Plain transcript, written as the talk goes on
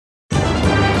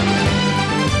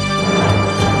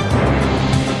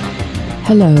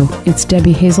Hello, it's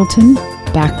Debbie Hazelton,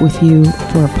 back with you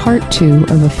for part 2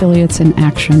 of Affiliates in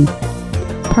Action.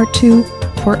 Part 2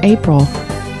 for April.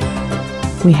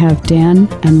 We have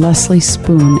Dan and Leslie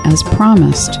Spoon as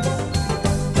promised.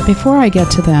 Before I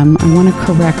get to them, I want to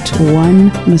correct one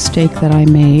mistake that I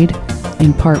made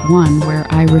in part 1, where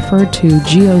I referred to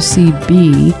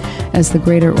GOCB as the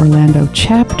Greater Orlando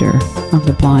Chapter of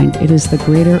the Blind. It is the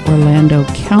Greater Orlando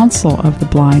Council of the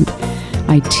Blind.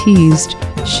 I teased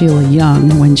Sheila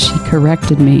Young when she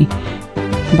corrected me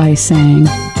by saying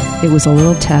it was a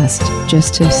little test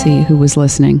just to see who was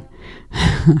listening.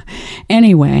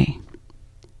 Anyway,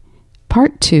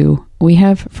 part 2, we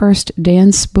have first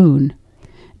Dan Spoon.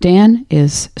 Dan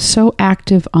is so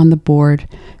active on the board,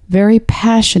 very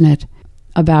passionate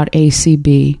about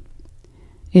ACB.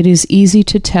 It is easy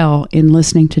to tell in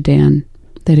listening to Dan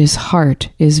that his heart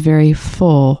is very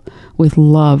full with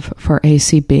love for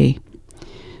ACB.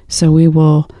 So we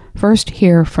will first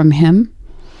hear from him,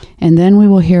 and then we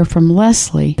will hear from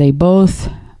Leslie. They both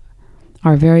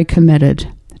are very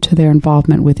committed to their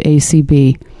involvement with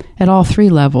ACB at all 3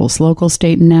 levels, local,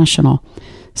 state, and national.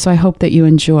 So I hope that you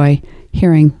enjoy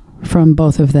hearing from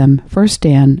both of them. First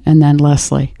Dan, and then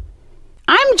Leslie.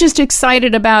 I'm just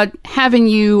excited about having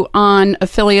you on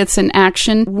Affiliates in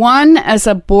Action. One, as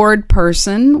a board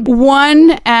person.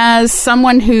 One, as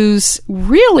someone who's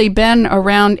really been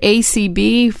around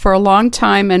ACB for a long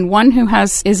time, and one who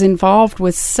is involved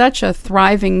with such a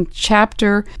thriving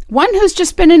chapter. One who's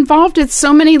just been involved at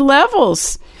so many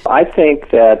levels. I think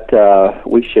that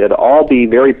we should all be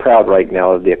very proud right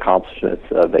now of the accomplishments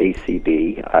of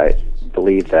ACB. I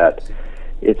believe that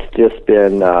it's just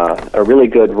been a really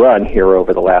good run here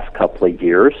over the last couple of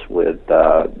years with,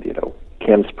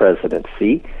 Kim's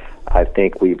presidency. I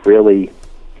think we've really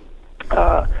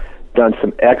done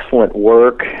some excellent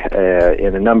work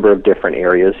in a number of different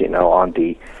areas, on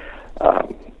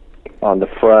the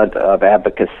front of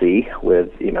advocacy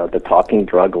with, the talking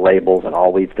drug labels and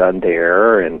all we've done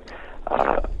there, and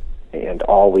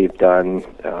all we've done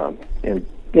in,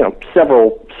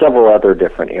 several other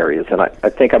different areas. And I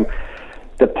think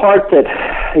the part that,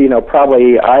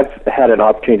 probably I've had an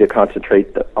opportunity to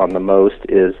concentrate on the most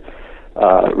is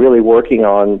really working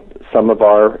on some of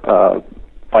our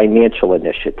financial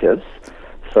initiatives.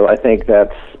 So I think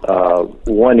that's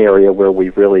one area where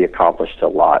we've really accomplished a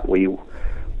lot. We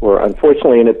were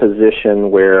unfortunately in a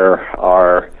position where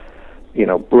our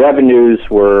revenues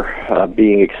were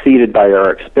being exceeded by our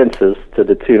expenses to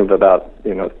the tune of about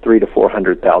 $300,000 to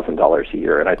 $400,000 a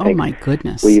year, and I think my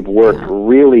goodness, we've worked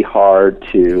really hard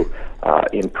to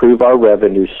improve our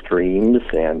revenue streams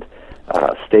and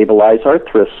stabilize our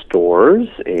thrift stores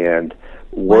and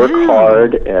work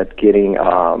hard at getting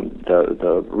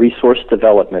the Resource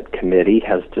Development Committee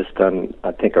has just done,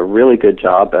 I think, a really good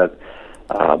job at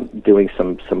doing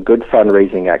some good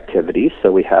fundraising activities.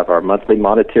 So we have our monthly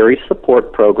monetary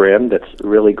support program that's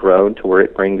really grown to where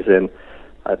it brings in,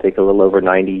 I think, a little over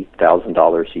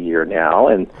 $90,000 a year now.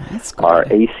 And our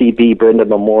ACB Brenda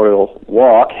Memorial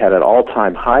Walk had an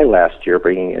all-time high last year,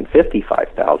 bringing in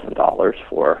 $55,000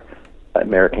 for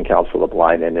American Council of the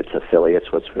Blind and its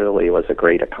affiliates, which really was a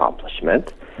great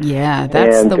accomplishment. Yeah,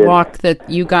 that's the walk that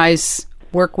you guys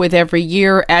work with every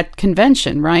year at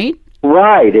convention, right?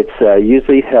 Right. It's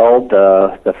usually held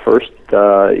the first,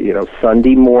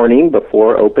 Sunday morning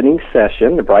before opening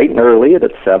session, bright and early at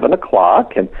 7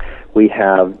 o'clock, and we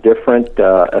have different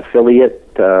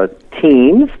affiliate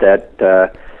teams that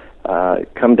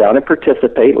come down and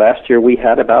participate. Last year we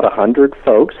had about 100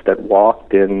 folks that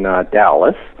walked in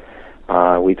Dallas.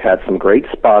 We've had some great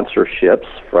sponsorships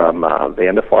from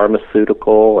Vanda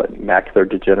Pharmaceutical, Macular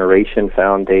Degeneration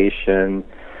Foundation,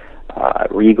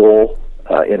 Regal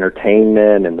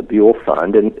Entertainment, and the Buell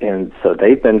Fund, and so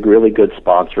they've been really good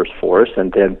sponsors for us.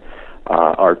 And then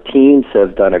our teams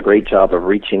have done a great job of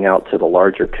reaching out to the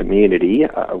larger community.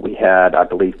 We had, I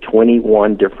believe,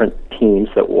 21 different teams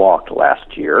that walked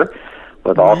last year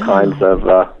with all kinds of,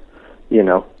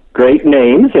 great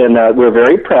names, and we're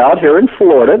very proud here in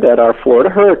Florida that our Florida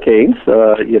Hurricanes,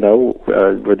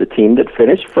 were the team that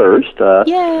finished first.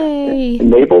 Yay!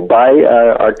 Enabled by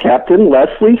our captain,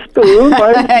 Leslie Spoon.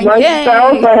 My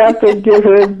spouse, I have to give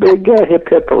her a big hip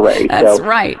hip hooray. That's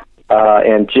right.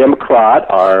 And Jim Crott,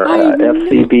 our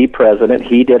FCB president,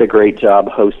 he did a great job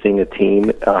hosting a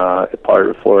team, part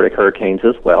of the Florida Hurricanes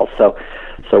as well. So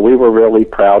we were really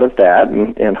proud of that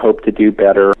and hope to do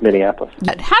better in Minneapolis.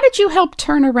 How did you help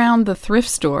turn around the thrift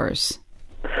stores?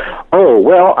 Oh,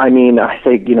 well, I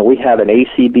think, we have an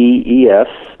ACB-ES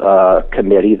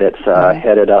committee that's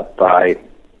headed up by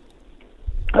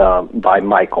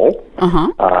Michael,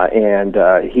 and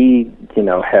he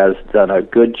has done a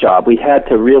good job. We had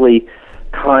to really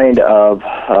kind of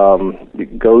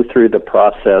go through the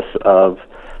process of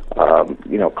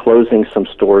closing some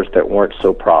stores that weren't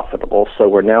so profitable. So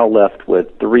we're now left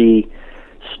with 3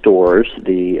 stores,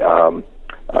 the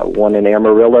one in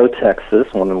Amarillo, Texas,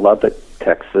 one in Lubbock,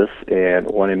 Texas, and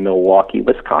one in Milwaukee,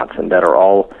 Wisconsin, that are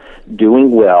all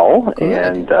doing well. Good.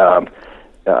 And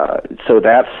so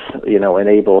that's,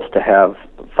 enables to have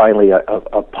finally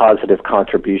a positive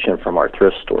contribution from our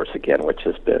thrift stores again, which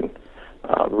has been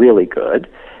really good.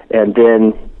 And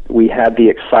then we had the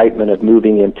excitement of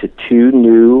moving into 2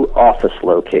 new office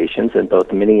locations in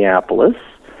both Minneapolis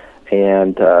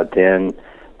and then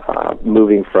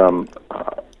moving from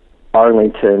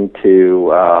Arlington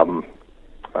to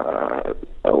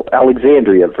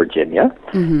Alexandria, Virginia,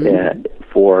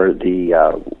 for the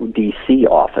D.C.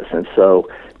 office. And so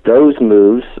those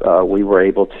moves, we were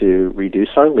able to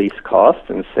reduce our lease costs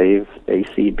and save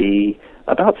ACB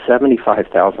about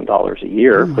 $75,000 a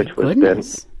year, which has been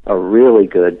a really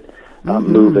good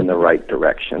move in the right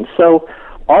direction. So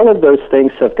all of those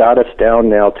things have got us down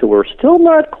now to we're still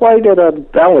not quite at a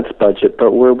balanced budget,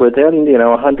 but we're within,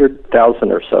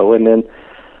 $100,000 or so. And then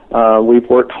we've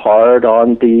worked hard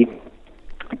on the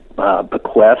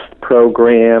bequest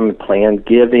program, planned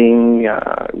giving.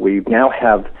 We now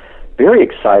have, very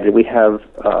excited, we have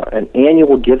an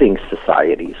annual giving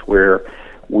societies where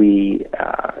we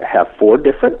have 4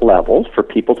 different levels for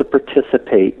people to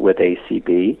participate with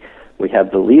ACB. We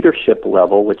have the leadership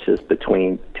level, which is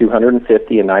between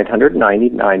 $250 and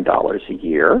 $999 a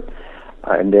year.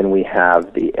 And then we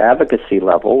have the advocacy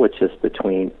level, which is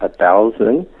between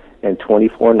 $1,000 and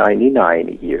 $24.99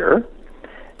 a year.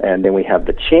 And then we have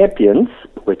the champions,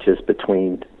 which is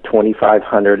between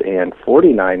 $2,500 and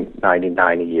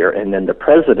 $49.99 a year. And then the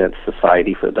President's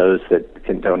Society for those that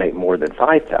can donate more than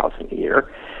 $5,000 a year.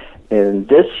 And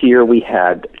this year we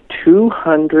had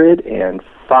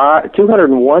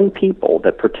 201 people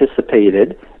that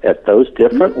participated at those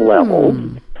different levels,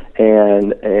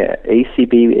 and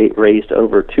ACB raised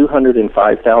over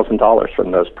 $205,000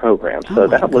 from those programs. So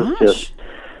that was just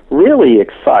really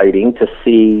exciting to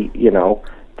see,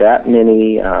 that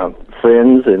many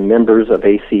friends and members of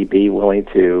ACB willing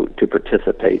to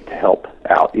participate to help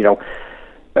out.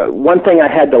 One thing I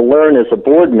had to learn as a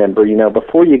board member,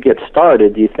 before you get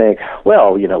started, you think,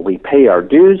 well, we pay our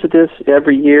dues this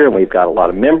every year, and we've got a lot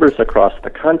of members across the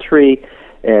country,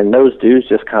 and those dues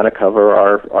just kind of cover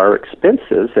our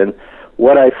expenses. And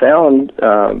what I found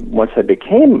once I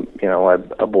became,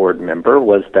 a board member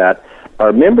was that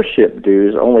our membership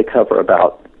dues only cover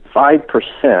about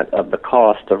 5% of the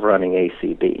cost of running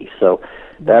ACB. So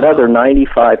that other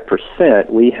 95%,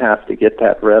 we have to get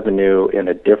that revenue in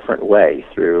a different way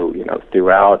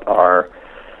throughout our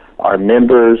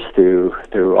members, through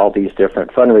all these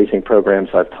different fundraising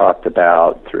programs I've talked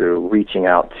about, through reaching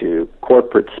out to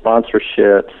corporate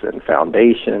sponsorships and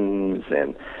foundations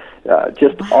and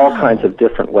just all kinds of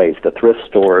different ways, the thrift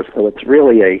stores. So it's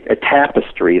really a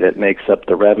tapestry that makes up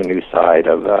the revenue side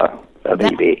of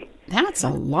EB. That's a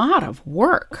lot of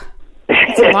work.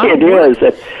 It is.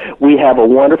 We have a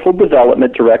wonderful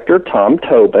development director, Tom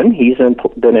Tobin. He's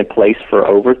been in place for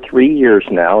over 3 years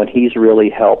now, and he's really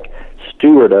helped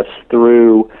steward us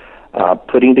through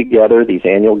putting together these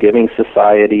annual giving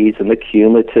societies and the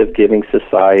cumulative giving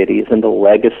societies and the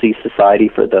legacy society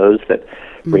for those that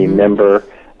remember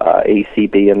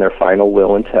ACB in their final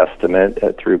will and testament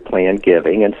through planned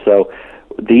giving. And so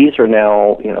these are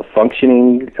now,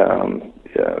 functioning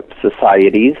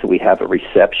societies. We have a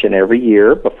reception every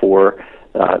year before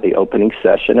the opening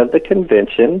session of the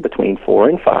convention between 4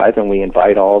 and 5, and we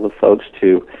invite all the folks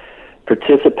to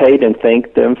participate and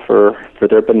thank them for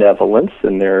their benevolence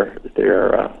and their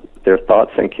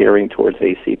thoughts and caring towards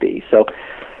ACB. So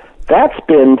that's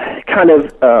been kind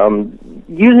of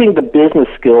using the business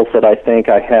skills that I think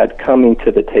I had coming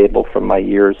to the table from my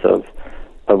years of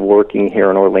working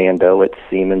here in Orlando at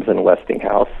Siemens and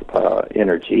Westinghouse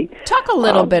Energy. Talk a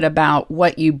little bit about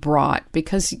what you brought,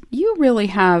 because you really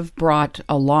have brought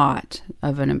a lot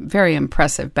of a very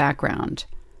impressive background.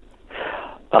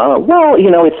 Well,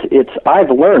 I've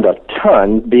learned a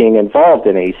ton being involved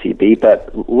in ACB, but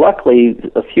luckily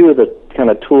a few of the kind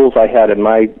of tools I had in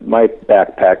my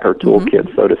backpack or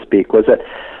toolkit, so to speak, was that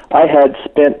I had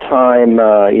spent time,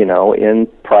 in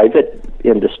private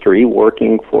industry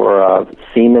working for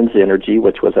Siemens Energy,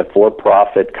 which was a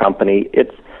for-profit company.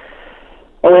 It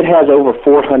has over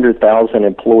 400,000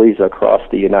 employees across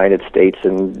the United States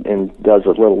and does a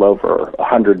little over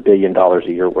 $100 billion a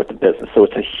year worth of business. So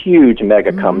it's a huge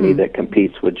mega company that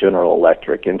competes with General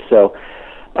Electric. And so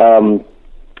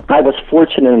I was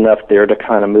fortunate enough there to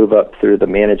kind of move up through the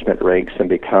management ranks and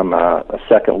become a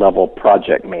second-level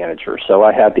project manager. So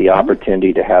I had the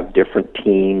opportunity to have different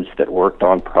teams that worked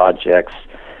on projects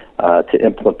to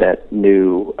implement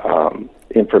new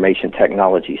information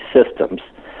technology systems.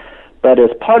 But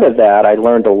as part of that, I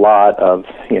learned a lot of,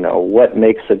 what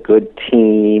makes a good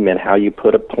team and how you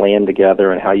put a plan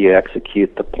together and how you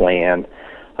execute the plan,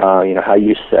 how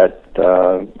you set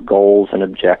goals and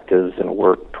objectives and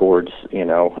work towards,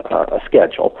 a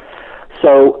schedule.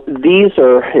 So these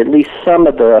are at least some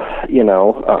of the,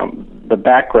 the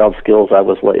background skills I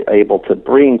was able to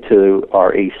bring to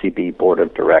our ACB Board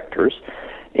of Directors.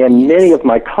 And many of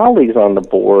my colleagues on the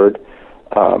board,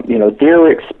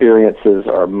 their experiences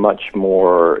are much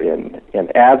more in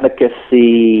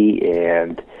advocacy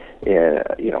and,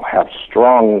 have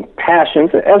strong passions,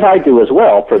 as I do as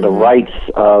well, for the rights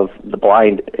of the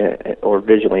blind or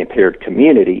visually impaired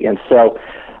community. And so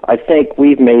I think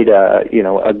we've made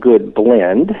a good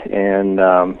blend. And,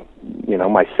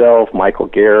 myself, Michael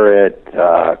Garrett,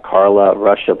 Carla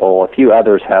Rushable, a few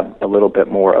others have a little bit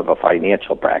more of a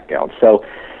financial background. So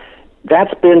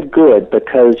that's been good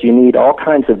because you need all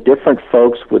kinds of different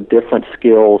folks with different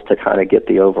skills to kind of get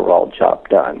the overall job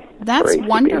done. That's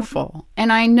wonderful.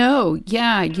 And I know,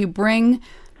 you bring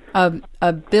a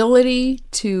ability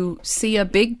to see a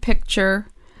big picture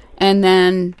and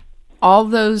then all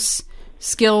those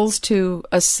skills to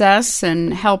assess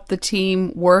and help the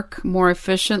team work more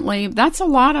efficiently. That's a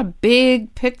lot of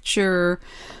big picture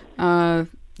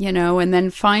and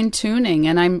then fine tuning.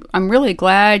 And I'm really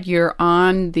glad you're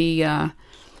on the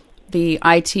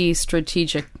IT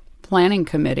Strategic Planning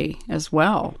Committee as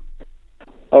well.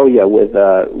 Oh yeah,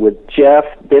 with Jeff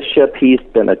Bishop, he's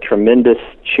been a tremendous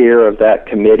chair of that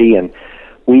committee, and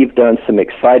we've done some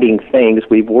exciting things.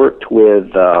 We've worked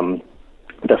with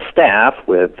the staff,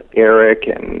 with Eric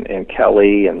and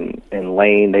Kelly and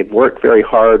Lane. They've worked very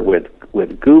hard with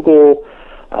Google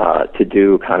to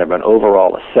do kind of an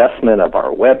overall assessment of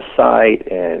our website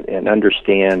and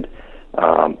understand,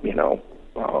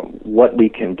 what we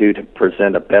can do to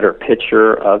present a better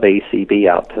picture of ACB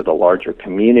out to the larger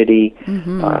community.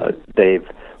 They've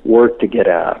worked to get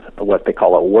what they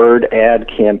call a word ad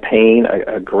campaign,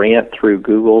 a grant through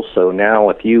Google. So now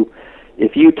if you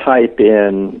type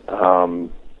in,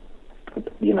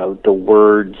 the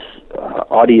words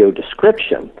audio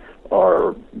description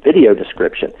or video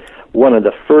description, one of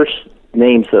the first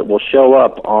names that will show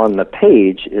up on the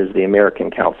page is the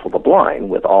American Council of the Blind,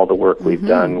 with all the work we've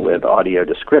done with audio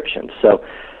description. So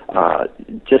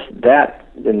just that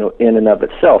in and of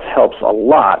itself helps a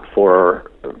lot for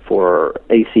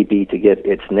ACB to get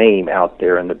its name out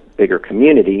there in the bigger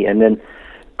community. And then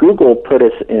Google put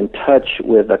us in touch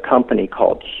with a company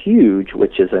called Huge,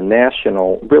 which is a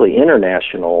national, really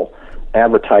international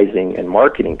advertising and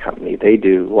marketing company. They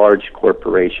do large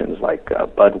corporations like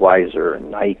Budweiser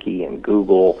and Nike and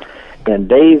Google, and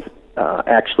they've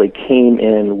actually came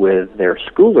in with their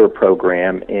Schooler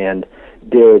program and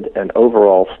did an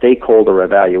overall stakeholder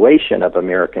evaluation of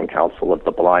American Council of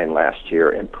the Blind last year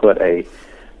and put a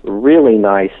really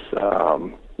nice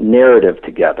narrative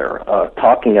together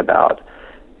talking about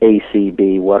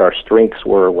ACB, what our strengths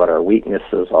were, what our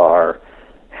weaknesses are,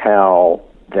 how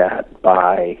that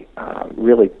by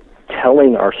really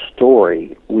telling our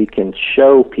story, we can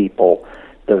show people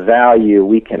the value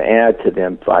we can add to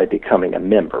them by becoming a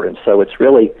member. And so it's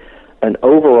really an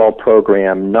overall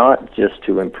program, not just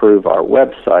to improve our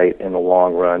website in the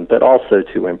long run, but also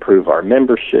to improve our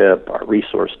membership, our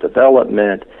resource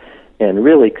development, and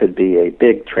really could be a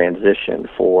big transition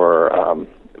for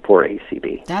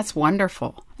ACB. That's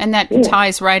wonderful. And that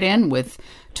ties right in with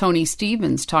Tony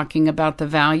Stevens talking about the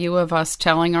value of us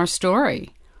telling our story.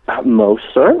 Most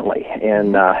certainly.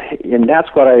 And that's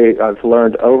what I've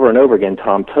learned over and over again.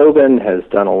 Tom Tobin has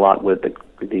done a lot with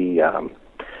the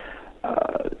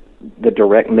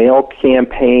direct mail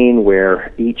campaign,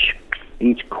 where each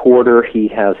quarter he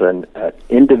has an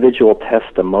individual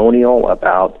testimonial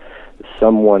about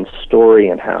someone's story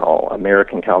and how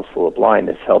American Council of Blind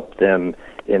has helped them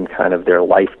in kind of their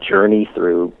life journey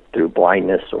through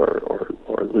blindness or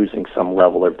losing some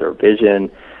level of their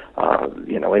vision.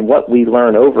 And what we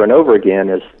learn over and over again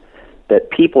is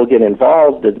that people get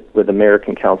involved with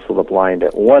American Council of the Blind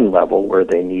at one level where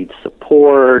they need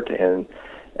support and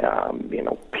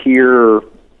peer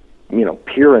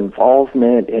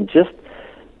involvement, and just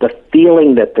the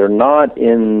feeling that they're not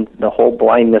in the whole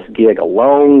blindness gig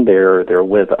alone. They're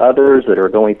with others that are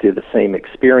going through the same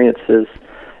experiences.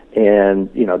 And,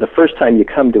 the first time you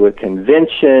come to a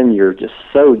convention, you're just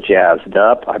so jazzed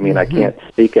up. I mean, I can't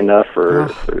speak enough for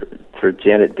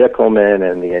Janet Dickelman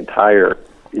and the entire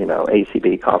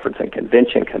ACB Conference and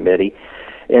Convention Committee.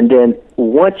 And then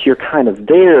once you're kind of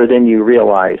there, then you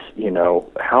realize,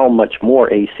 how much more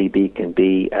ACB can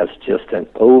be as just an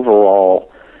overall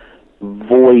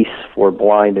voice for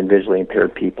blind and visually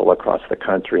impaired people across the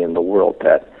country and the world.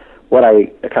 That what I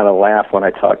kind of laugh when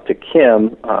I talk to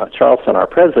Kim Charlson, our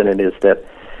president, is that,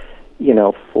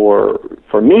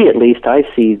 for me at least, I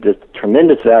see the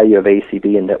tremendous value of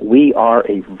ACB in that we are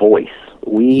a voice.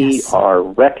 We are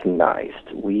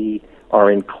recognized. We are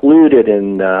included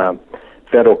in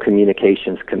Federal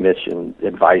Communications Commission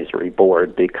Advisory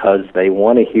Board because they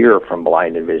want to hear from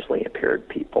blind and visually impaired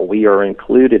people. We are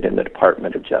included in the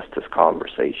Department of Justice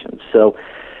conversations. So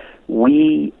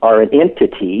we are an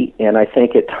entity, and I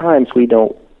think at times we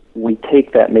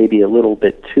take that maybe a little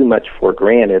bit too much for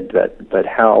granted, but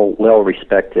how well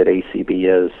respected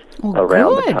ACB is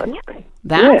around the country.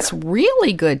 That's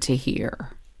really good to hear.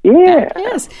 Yeah.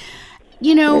 That is.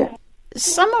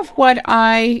 Some of what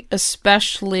I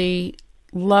especially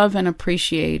love and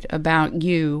appreciate about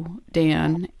you,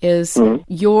 Dan, is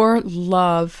your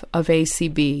love of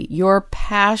ACB, your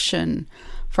passion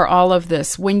for all of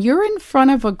this. When you're in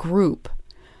front of a group,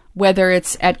 whether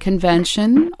it's at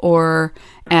convention or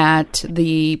at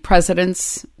the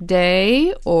President's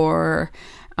Day or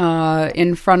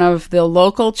in front of the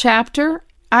local chapter,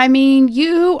 I mean,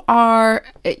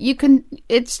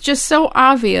 it's just so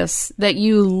obvious that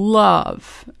you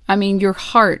love. I mean, your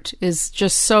heart is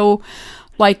just so,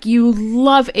 like, you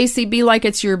love ACB like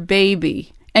it's your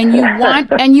baby. And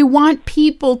you want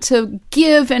people to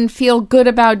give and feel good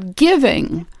about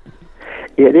giving.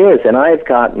 It is, and I've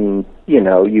gotten,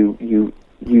 you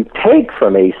take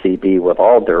from ACB with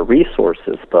all their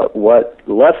resources, but what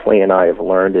Leslie and I have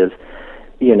learned is,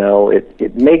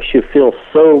 it makes you feel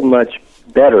so much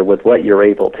better with what you're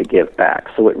able to give back.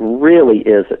 So it really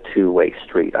is a two-way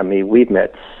street. I mean, we've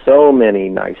met so many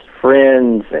nice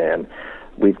friends, and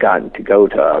we've gotten to go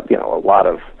to, a lot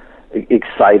of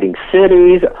exciting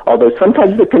cities, although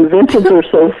sometimes the conventions are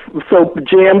so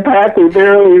jam-packed we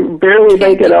barely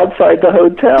make it outside the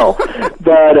hotel.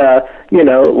 But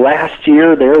last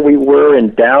year there we were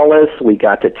in Dallas. We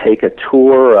got to take a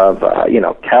tour of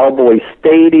Cowboy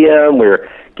Stadium. We're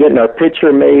getting our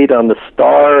picture made on the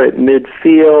Star at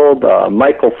midfield.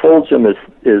 Michael Fulgham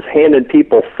is handing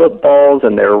people footballs,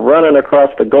 and they're running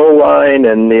across the goal line,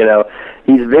 and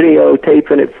he's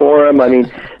videotaping it for them. I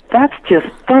mean, that's just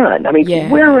fun. I mean,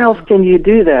 where else can you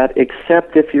do that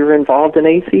except if you're involved in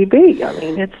ACB? I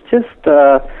mean, it's just,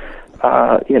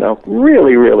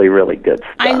 really, really, really good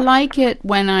stuff. I like it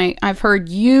when I've heard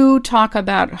you talk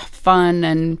about fun,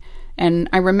 and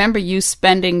I remember you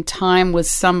spending time with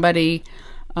somebody,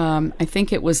 I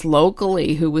think it was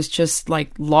locally, who was just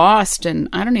like lost, and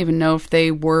I don't even know if they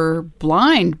were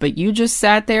blind, but you just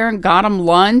sat there and got them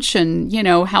lunch and,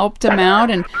 helped them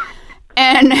out.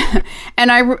 And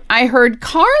I heard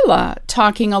Carla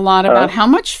talking a lot about how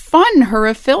much fun her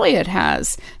affiliate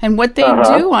has and what they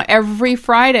do every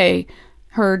Friday.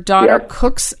 Her daughter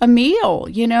cooks a meal,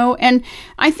 and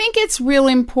I think it's real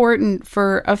important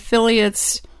for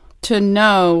affiliates to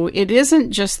know it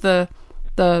isn't just the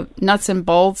nuts and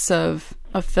bolts of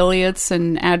affiliates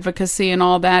and advocacy and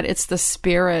all that. It's the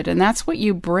spirit, and that's what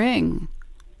you bring.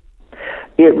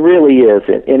 It really is,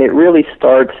 and it really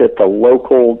starts at the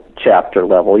local chapter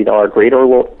level. Our Greater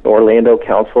Orlando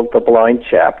Council of the Blind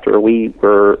chapter. We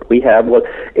have,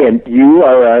 and you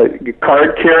are a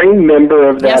card-carrying member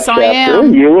of that chapter. Yes, I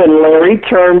am. You and Larry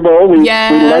Turnbull. We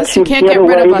let you can't get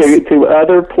rid of away us. to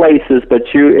other places,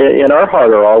 but you, in our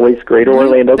heart, are always Greater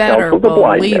Orlando Council of the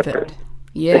Blind members. It.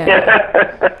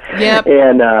 Yeah. Yep.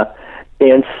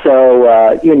 And so,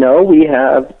 we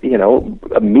have,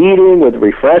 a meeting with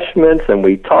refreshments, and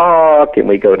we talk, and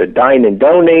we go to Dine and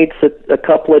Donates a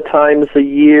couple of times a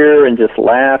year and just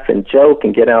laugh and joke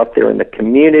and get out there in the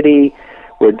community.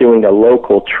 We're doing a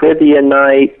local trivia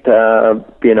night,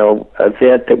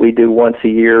 event that we do once a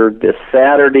year this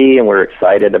Saturday, and we're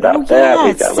excited about that. Yeah,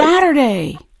 it's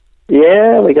Saturday.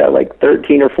 Yeah, we got like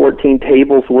 13 or 14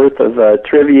 tables worth of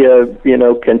trivia,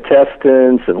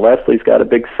 contestants, and Leslie's got a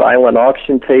big silent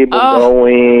auction table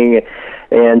going,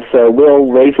 and so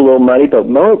we'll raise a little money, but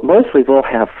mostly we'll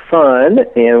have fun,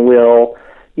 and we'll,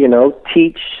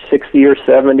 teach 60 or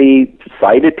 70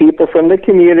 sighted people from the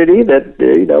community that,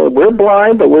 we're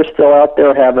blind, but we're still out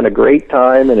there having a great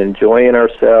time and enjoying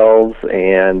ourselves,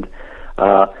 and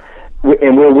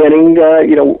we're winning,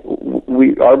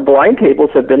 our blind tables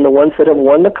have been the ones that have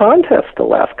won the contest the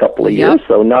last couple of years.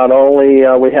 So not only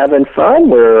are we having fun,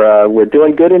 we're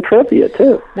doing good in trivia,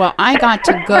 too. Well, I got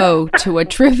to go to a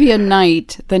trivia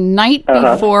night the night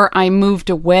before I moved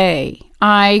away.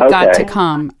 I got to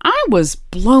come. I was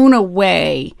blown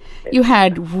away. You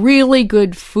had really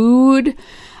good food.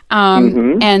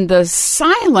 And the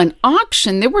silent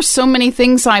auction, there were so many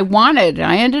things I wanted.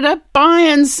 I ended up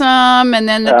buying some, and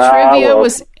then the trivia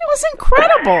was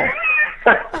incredible.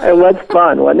 It was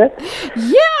fun, wasn't it?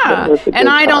 Yeah, and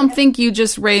I don't think you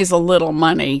just raise a little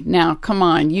money. Now, come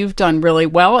on, you've done really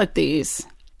well at these.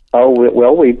 Oh,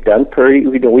 well, we've done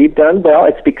well.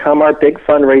 It's become our big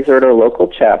fundraiser at our local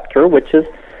chapter, which is,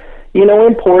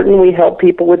 important. We help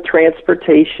people with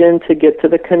transportation to get to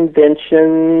the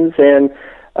conventions, and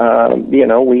we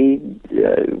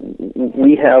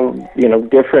have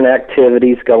different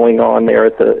activities going on there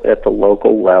at the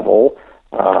local level.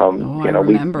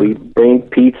 We bring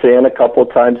pizza in a couple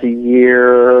of times a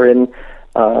year, and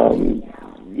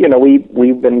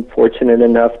we've been fortunate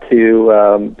enough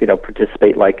to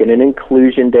participate like in an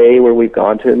inclusion day where we've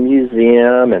gone to a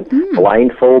museum and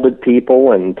blindfolded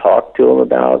people and talked to them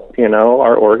about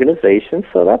our organization.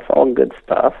 So that's all good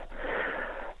stuff.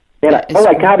 And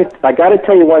I got to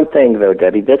tell you one thing though,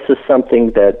 Debbie. This is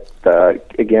something that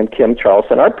again, Kim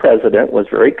Charlson, our president, was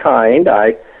very kind.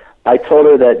 I told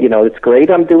her that it's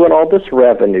great I'm doing all this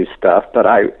revenue stuff, but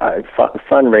I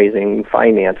fundraising,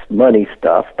 finance, money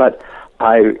stuff. But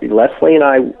Leslie and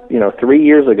I 3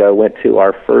 years ago went to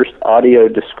our first audio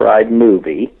described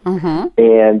movie,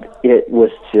 and it was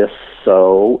just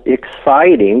so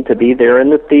exciting to be there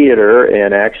in the theater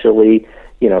and actually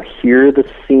hear the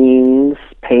scenes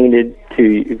painted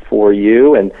for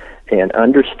you and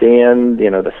understand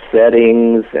the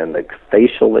settings and the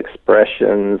facial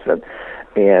expressions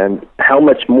and how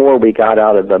much more we got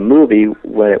out of the movie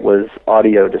when it was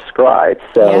audio described.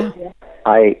 So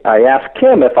I asked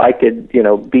Kim if I could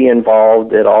be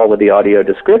involved at all with the audio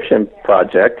description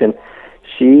project, and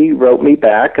she wrote me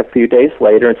back a few days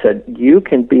later and said, you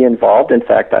can be involved. In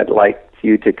fact, I'd like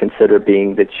you to consider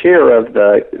being the chair of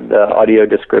the audio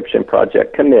description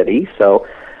project committee. So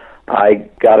I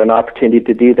got an opportunity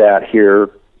to do that here,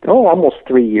 almost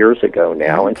 3 years ago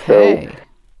now. Okay. And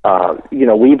so,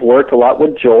 we've worked a lot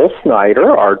with Joel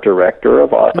Snyder, our director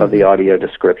of the audio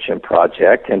description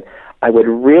project. And I would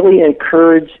really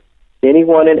encourage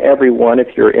anyone and everyone,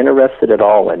 if you're interested at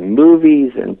all in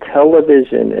movies and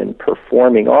television and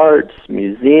performing arts,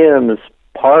 museums,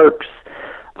 parks,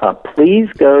 please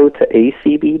go to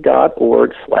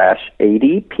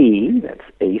acb.org/ADP. That's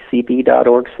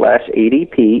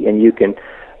acb.org/ADP, and you can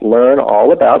learn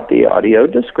all about the audio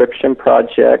description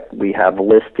project. We have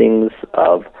listings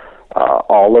of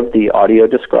all of the audio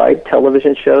described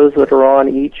television shows that are on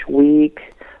each week.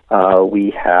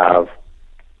 We have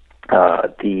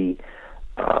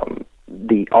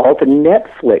all the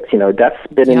Netflix. That's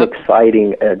been an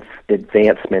exciting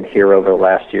advancement here over the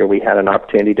last year. We had an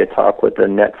opportunity to talk with the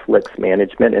Netflix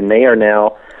management, and they are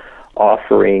now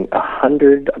offering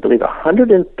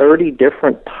 130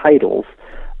 different titles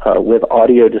with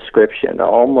audio description.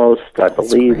 Almost, I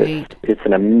believe it's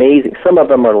an amazing. Some of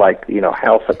them are like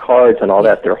House of Cards and all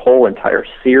that. Their whole entire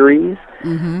series.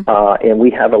 And we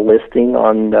have a listing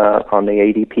on the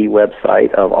ADP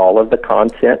website of all of the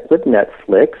content with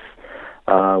Netflix.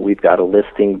 We've got a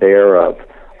listing there of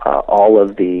all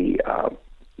of the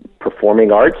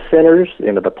performing arts centers,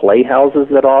 the playhouses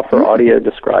that offer audio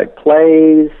described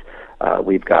plays.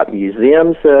 We've got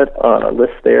museums that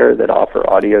list there that offer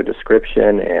audio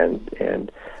description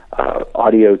and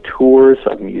audio tours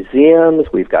of museums.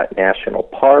 We've got national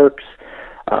parks.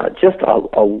 Just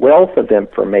a wealth of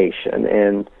information,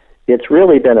 and it's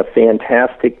really been a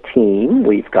fantastic team.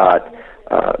 We've got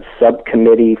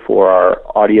subcommittee for our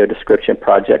audio description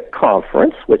project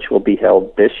conference, which will be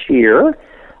held this year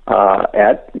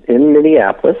in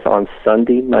Minneapolis on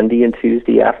Sunday, Monday, and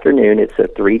Tuesday afternoon. It's a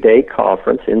 3-day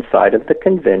conference inside of the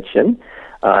convention,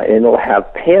 and it'll have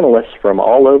panelists from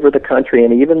all over the country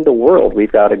and even the world.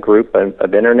 We've got a group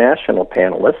of international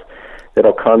panelists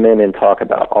that'll come in and talk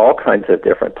about all kinds of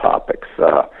different topics,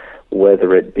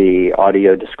 whether it be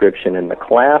audio description in the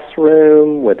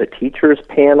classroom with a teacher's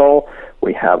panel.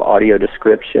 We have audio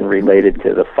description related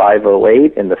to the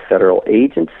 508 and the federal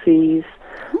agencies.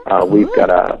 We've got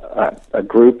a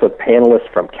group of panelists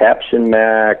from Caption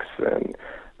Max and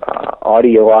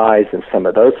Audio Eyes, and some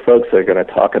of those folks are going to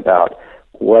talk about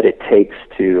what it takes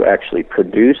to actually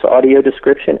produce audio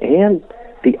description and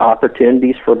the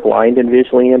opportunities for blind and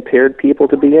visually impaired people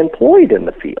to be employed in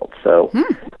the field. So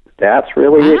that's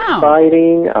really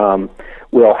exciting.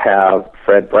 We'll have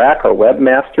Fred Brack, our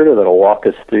webmaster, that'll walk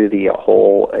us through the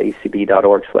whole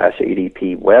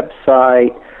acb.org/ADP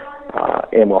website.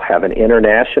 And we'll have an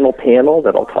international panel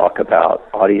that'll talk about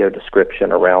audio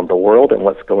description around the world and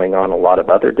what's going on in a lot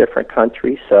of other different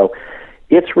countries. So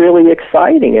it's really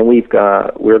exciting, and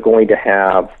we're going to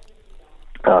have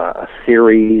a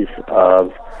series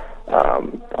of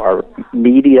our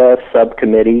media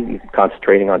subcommittee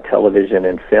concentrating on television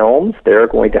and films. They're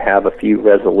going to have a few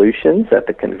resolutions at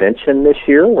the convention this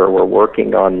year where we're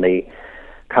working on the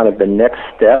kind of the next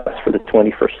steps for the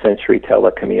 21st Century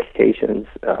Telecommunications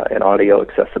and Audio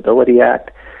Accessibility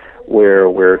Act, where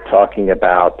we're talking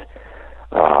about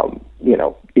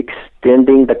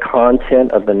extending the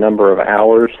content of the number of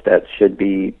hours that should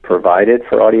be provided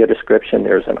for audio description.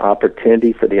 There's an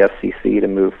opportunity for the FCC to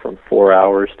move from 4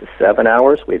 hours to 7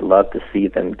 hours. We'd love to see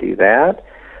them do that.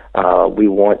 We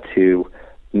want to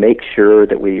make sure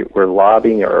that we're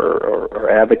lobbying or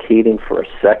advocating for a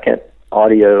second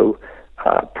audio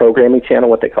programming channel,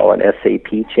 what they call an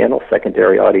SAP channel,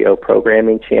 secondary audio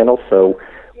programming channel, so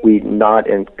we're not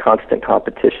in constant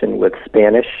competition with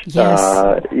Spanish, yes.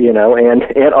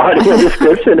 And audio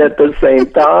description at the same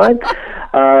time.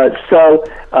 So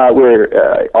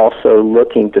we're also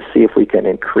looking to see if we can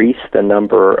increase the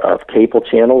number of cable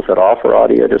channels that offer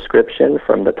audio description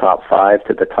from the top 5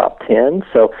 to the top 10.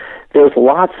 So there's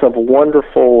lots of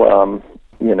wonderful,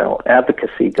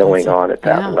 advocacy going on at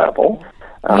that level.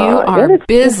 You are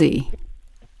busy.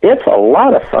 It's a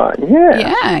lot of fun, yeah.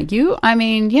 Yeah,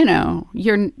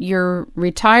 you're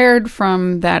retired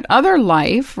from that other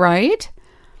life, right?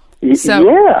 So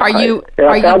yeah. Are you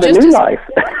found just a new life?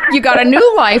 You got a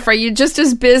new life. Are you just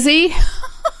as busy?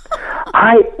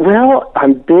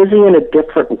 I'm busy in a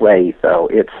different way though.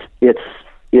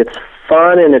 It's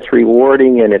fun and it's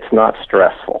rewarding and it's not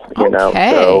stressful,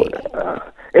 Okay. So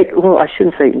I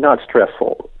shouldn't say not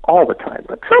stressful all the time,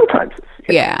 but sometimes it's.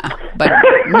 Yeah, but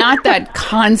not that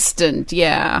constant,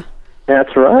 yeah.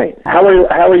 That's right. How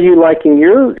are you liking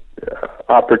your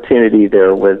opportunity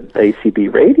there with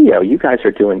ACB Radio? You guys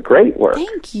are doing great work.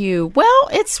 Thank you. Well,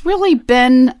 it's really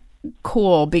been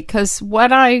cool because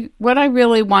what I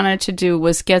really wanted to do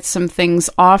was get some things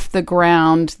off the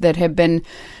ground that have been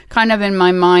kind of in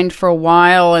my mind for a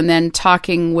while, and then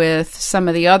talking with some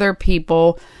of the other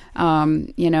people.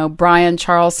 Brian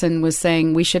Charlson was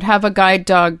saying we should have a guide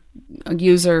dog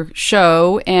user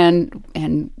show, and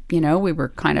we were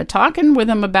kind of talking with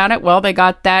him about it. Well, they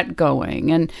got that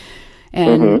going,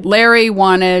 and Larry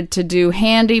wanted to do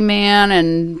handyman,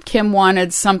 and Kim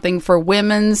wanted something for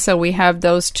women, so we have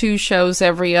those 2 shows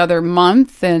every other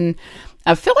month. And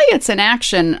Affiliates in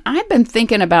Action, I've been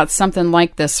thinking about something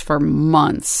like this for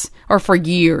months, or for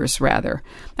years, rather.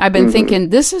 I've been thinking,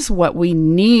 this is what we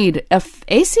need.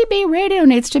 ACB Radio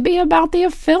needs to be about the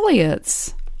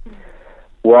affiliates.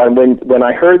 Well, when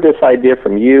I heard this idea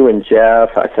from you and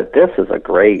Jeff, I said, this is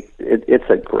it's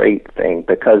a great thing,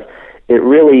 because it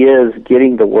really is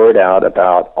getting the word out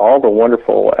about all the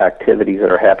wonderful activities that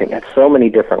are happening at so many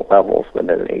different levels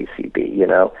within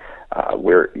ACB,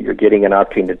 where you're getting an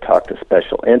opportunity to talk to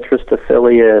special interest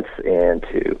affiliates and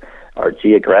to our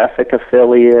geographic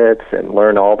affiliates and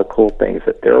learn all the cool things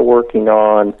that they're working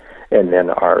on, and then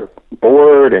our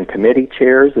board and committee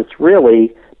chairs. It's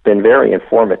really been very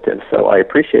informative, so I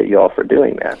appreciate you all for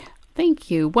doing that.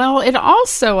 Thank you. Well, it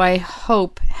also, I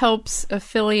hope, helps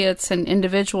affiliates and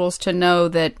individuals to know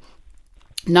that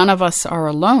none of us are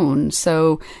alone.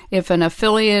 So if an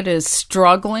affiliate is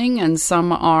struggling, and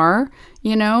some are,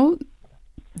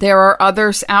 there are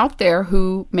others out there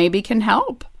who maybe can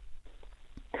help.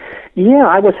 Yeah,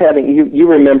 I was having, you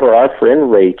remember our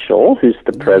friend Rachel, who's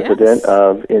the president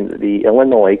of the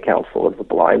Illinois Council of the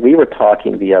Blind. We were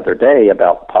talking the other day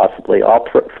about possibly, I'll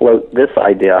float this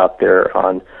idea out there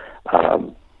on,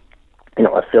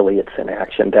 Affiliates in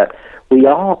Action, that we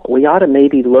ought to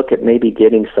maybe look at maybe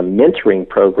getting some mentoring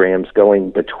programs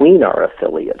going between our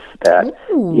affiliates. That,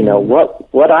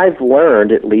 what I've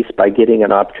learned, at least by getting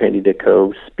an opportunity to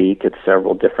go speak at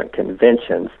several different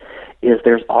conventions, is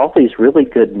there's all these really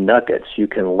good nuggets you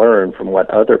can learn from what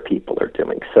other people are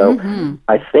doing. So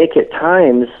I think at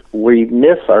times we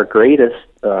miss our greatest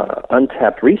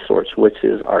untapped resource, which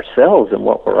is ourselves and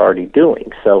what we're already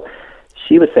doing. So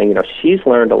she was saying, she's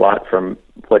learned a lot from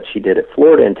what she did at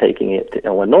Florida and taking it to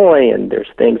Illinois, and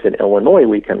there's things in Illinois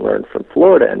we can learn from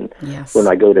Florida. And when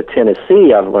I go to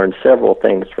Tennessee, I've learned several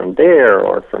things from there,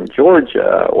 or from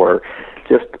Georgia, or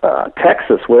just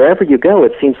Texas. Wherever you go,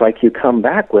 it seems like you come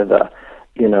back with 2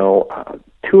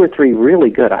 or 3 really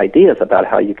good ideas about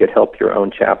how you could help your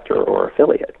own chapter or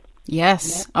affiliate.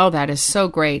 Yes. Oh, that is so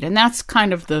great. And that's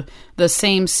kind of the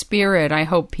same spirit I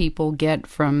hope people get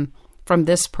from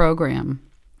this program.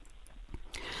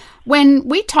 When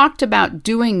we talked about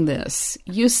doing this,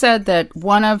 you said that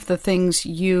one of the things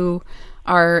you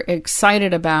are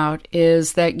excited about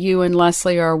is that you and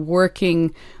Leslie are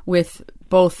working with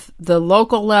both the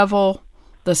local level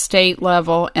the state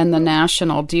level and the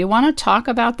national. Do you want to talk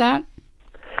about that?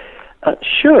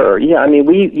 Sure. Yeah. I mean,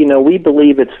 we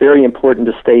believe it's very important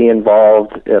to stay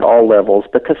involved at all levels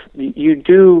because you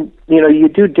do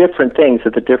different things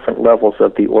at the different levels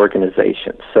of the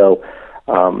organization. So,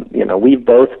 we've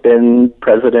both been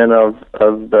president of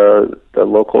the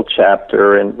local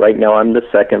chapter, and right now I'm the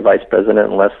second vice president,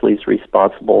 and Leslie's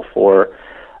responsible for,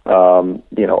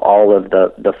 all of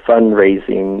the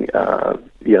fundraising,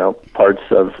 parts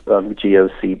of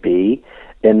GOCB.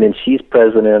 And then she's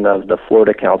president of the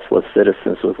Florida Council of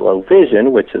Citizens with Low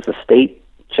Vision, which is a state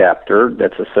chapter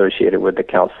that's associated with the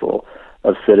Council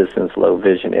of Citizens Low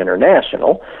Vision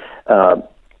International.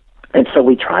 And so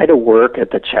we try to work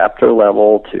at the chapter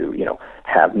level to,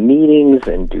 have meetings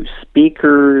and do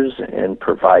speakers and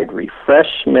provide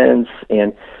refreshments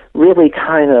and really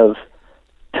kind of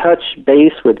touch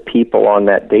base with people on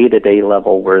that day-to-day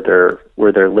level where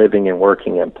they're living and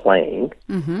working and playing.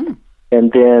 Mm-hmm.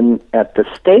 And then at the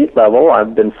state level,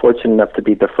 I've been fortunate enough to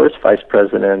be the first vice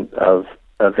president of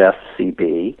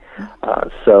FCB.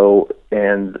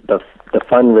 And the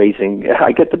fundraising,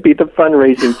 I get to be the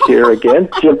fundraising chair again.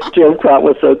 Jim Pratt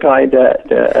was so kind,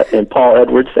 and Paul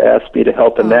Edwards asked me to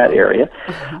help in that area.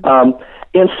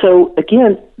 And so,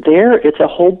 again, it's a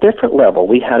whole different level.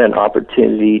 We had an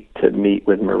opportunity to meet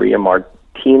with Maria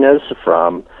Martinez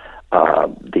from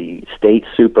the state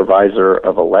supervisor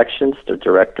of elections, the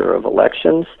director of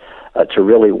elections, to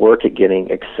really work at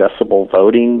getting accessible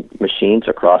voting machines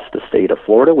across the state of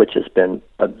Florida, which has been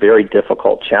a very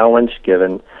difficult challenge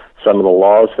given some of the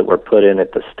laws that were put in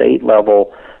at the state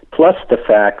level, plus the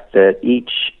fact that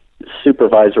each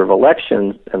supervisor of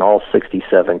elections in all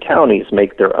 67 counties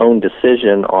make their own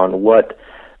decision on what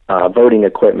voting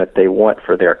equipment they want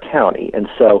for their county. And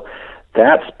so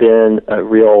that's been a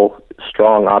real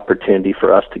strong opportunity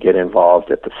for us to get involved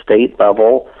at the state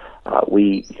level.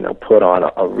 We, put on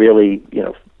a really,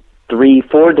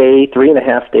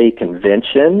 3.5 day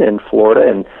convention in Florida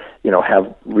and,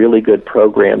 have really good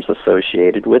programs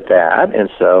associated with that. And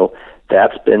so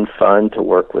that's been fun to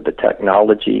work with the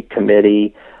technology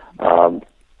committee to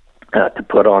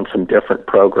put on some different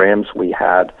programs. We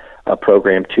had a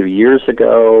program 2 years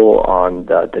ago on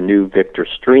the new Victor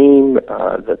Stream,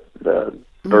 the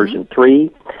version 3.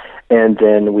 And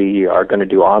then we are going to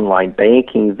do online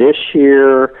banking this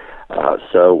year.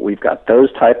 So we've got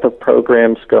those type of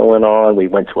programs going on. We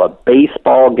went to a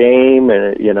baseball game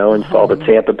and, and saw the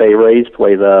Tampa Bay Rays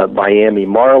play the Miami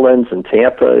Marlins in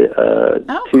Tampa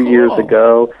 2 years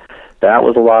ago. That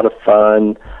was a lot of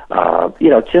fun.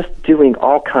 Just doing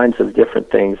all kinds of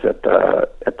different things at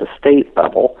the state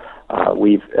level.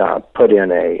 We've put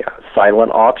in a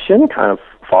silent auction, kind of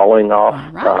following off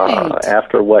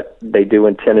after what they do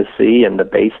in Tennessee and the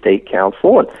Bay State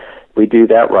Council, and we do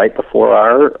that right before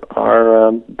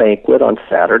our banquet on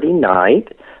Saturday night.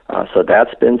 So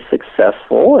that's been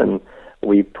successful, and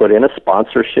we put in a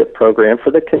sponsorship program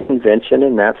for the convention,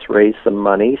 and that's raised some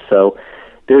money. So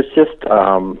there's just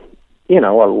a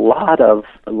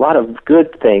lot of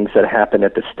good things that happen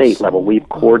at the state level. We've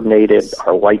coordinated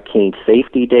our White Cane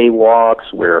Safety Day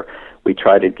walks where we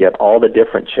try to get all the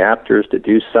different chapters to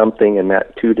do something in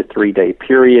that 2 to 3 day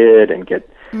period and get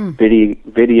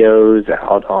videos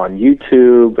out on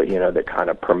YouTube, that kind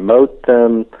of promote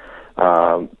them.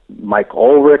 Mike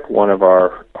Ulrich, one of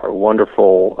our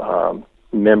wonderful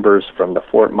members from the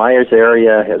Fort Myers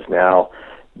area, is now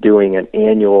doing an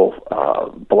annual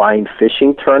blind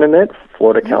fishing tournament,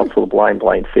 Florida Council of Blind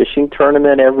Fishing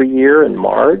Tournament every year in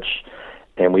March.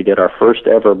 And we did our first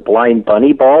ever blind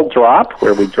bunny ball drop,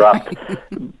 where we dropped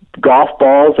golf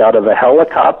balls out of a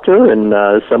helicopter, and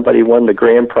somebody won the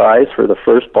grand prize for the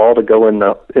first ball to go in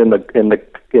the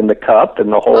cup in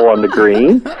the hole on the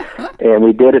green. And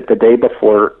we did it the day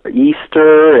before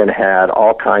Easter, and had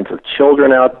all kinds of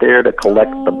children out there to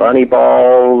collect the bunny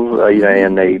balls,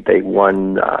 and they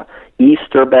won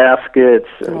Easter baskets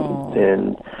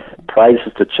and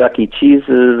prizes to Chuck E. Cheese's,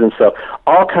 and so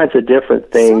all kinds of different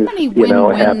things,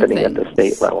 happening at the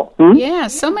state level. Yeah,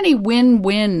 so many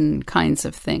win-win kinds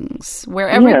of things where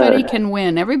everybody can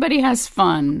win. Everybody has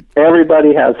fun.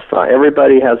 Everybody has fun.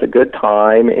 Everybody has a good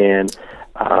time, and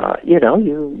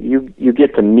you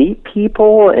get to meet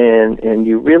people, and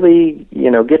you really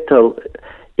get to.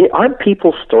 Aren't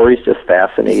people's stories just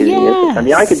fascinating? Yes. I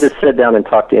mean, I could just sit down and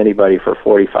talk to anybody for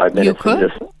 45 minutes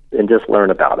and just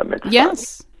learn about them. It's fun.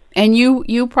 And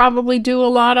you probably do a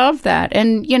lot of that.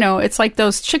 And, it's like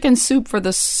those Chicken Soup for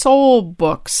the Soul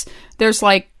books. There's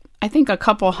I think a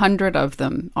couple hundred of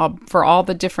them for all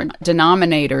the different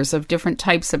denominators of different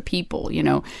types of people,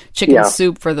 Chicken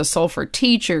Soup for the Soul for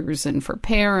teachers and for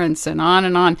parents and on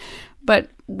and on. But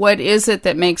what is it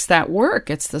that makes that work?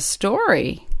 It's the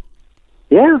story.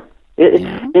 Yeah.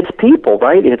 It's people,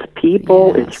 right? It's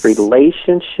people, It's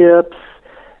relationships.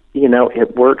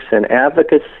 It works in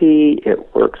advocacy,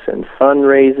 it works in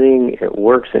fundraising, it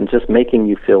works in just making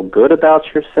you feel good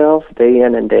about yourself day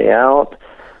in and day out.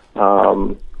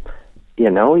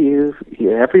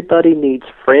 Everybody needs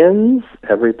friends.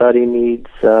 Everybody needs,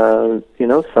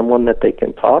 someone that they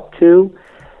can talk to.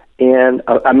 And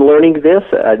I'm learning this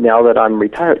now that I'm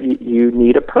retired. You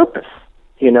need a purpose.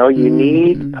 You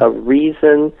need a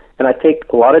reason. And I think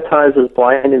a lot of times as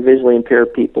blind and visually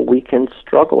impaired people, we can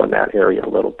struggle in that area a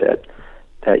little bit,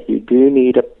 that you do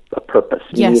need a purpose.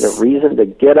 You need a reason to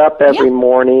get up every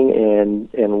morning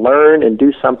and learn and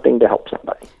do something to help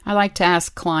somebody. I like to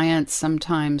ask clients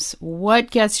sometimes,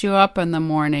 what gets you up in the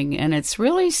morning? And it's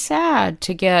really sad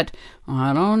to get,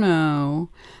 I don't know,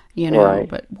 right.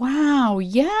 But wow,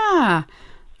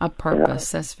 a purpose.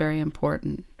 That's very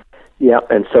important. Yeah,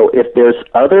 and so if there's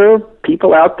other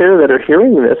people out there that are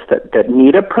hearing this that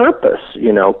need a purpose,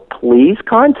 please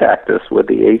contact us with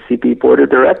the ACB Board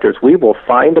of Directors. We will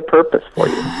find a purpose for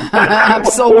you.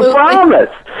 Absolutely. We promise.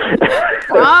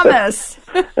 Promise.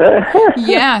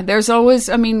 Yeah, there's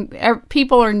always,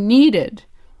 people are needed,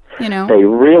 They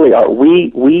really are.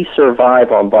 We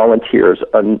survive on volunteers.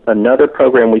 Another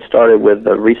program we started with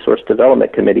the Resource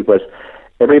Development Committee was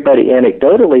everybody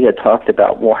anecdotally had talked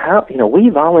about, how, we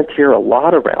volunteer a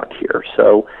lot around here.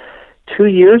 So 2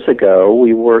 years ago,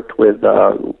 we worked with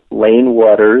Lane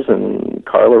Waters and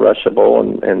Carla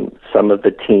Rushabel and some of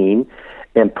the team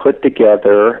and put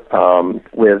together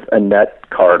with Annette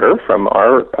Carter from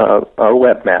our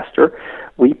webmaster,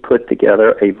 we put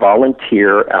together a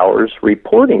volunteer hours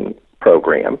reporting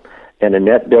program. And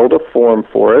Annette built a form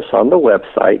for us on the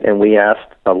website, and we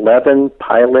asked 11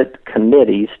 pilot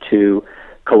committees to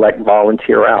collect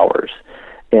volunteer hours.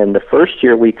 And the first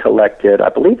year we collected, I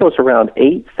believe it was around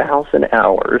 8,000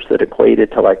 hours that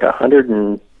equated to like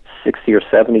 $160,000 or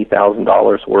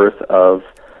 $70,000 worth of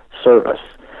service.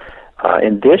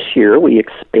 And this year we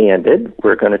expanded.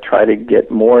 We're going to try to get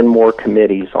more and more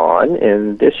committees on.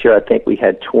 And this year I think we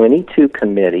had 22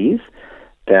 committees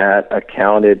that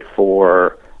accounted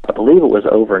for, I believe it was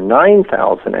over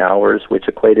 9,000 hours, which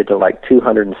equated to like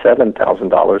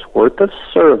 $207,000 worth of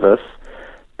service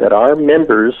that our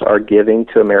members are giving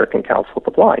to American Council of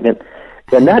the Blind.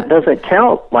 And that doesn't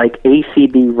count like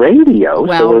ACB radio.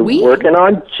 Well, so we're working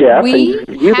on Jeff and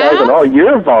you guys and all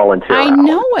your volunteer I hours.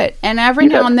 know it. And every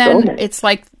now and then it's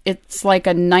like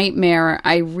a nightmare.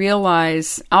 I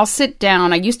realize I'll sit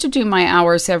down. I used to do my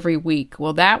hours every week.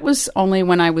 Well, that was only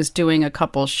when I was doing a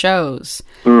couple shows.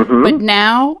 Mm-hmm. But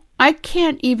now I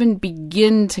can't even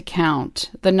begin to count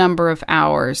the number of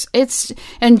hours.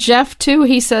 And Jeff too,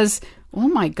 he says, oh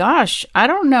my gosh, I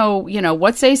don't know,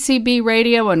 what's ACB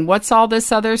radio and what's all this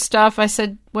other stuff? I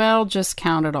said, well, just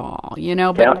count it all,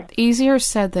 but easier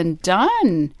said than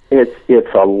done.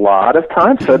 It's a lot of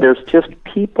time. So there's just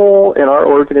people in our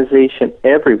organization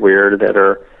everywhere that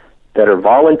are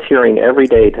volunteering every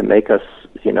day to make us,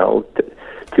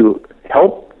 to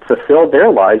help fulfill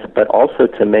their lives, but also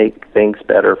to make things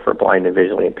better for blind and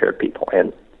visually impaired people.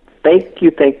 And thank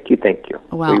you.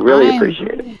 Well, we really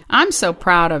appreciate it. I'm so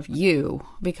proud of you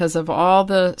because of all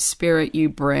the spirit you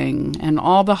bring and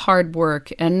all the hard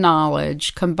work and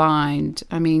knowledge combined.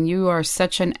 I mean, you are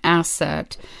such an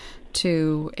asset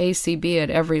to ACB at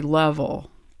every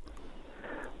level.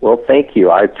 Well, thank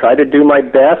you. I try to do my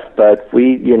best, but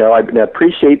I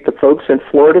appreciate the folks in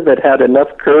Florida that had enough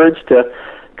courage to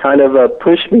kind of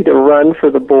pushed me to run for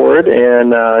the board,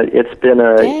 and it's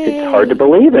hard to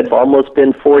believe. It's almost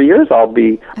been 4 years. I'll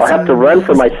have to run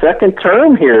for my second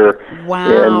term here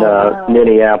in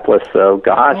Minneapolis. So,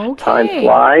 gosh, time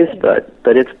flies, but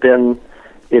it's been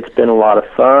a lot of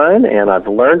fun, and I've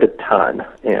learned a ton.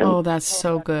 And, that's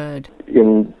so good.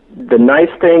 And the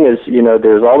nice thing is,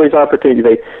 there's always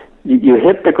opportunity. You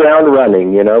hit the ground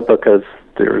running, because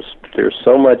there's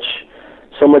so much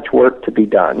work to be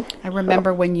done. I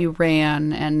remember when you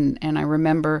ran, and I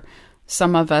remember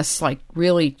some of us like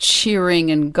really cheering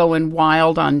and going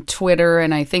wild on Twitter,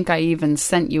 and I think I even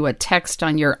sent you a text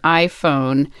on your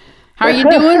iPhone. How are you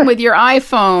doing with your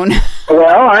iPhone?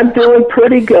 Well, I'm doing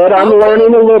pretty good. I'm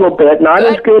learning a little bit. Not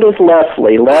as good as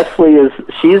Leslie.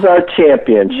 She's our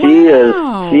champion.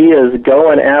 Wow. She is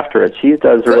going after it. She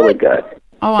does really good.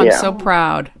 Oh, I'm so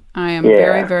proud. I am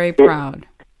very, very proud.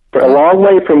 A long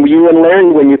way from you and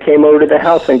Larry when you came over to the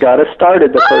house and got us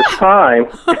started the first time.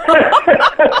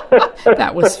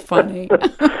 That was funny.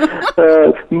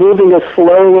 Moving us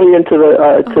slowly into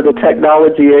the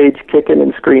technology age, kicking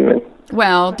and screaming.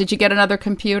 Well, did you get another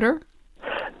computer?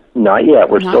 Not yet.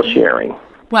 We're still sharing.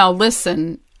 Well,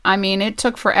 listen, I mean, it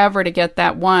took forever to get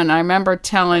that one. I remember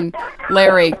telling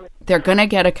Larry, they're going to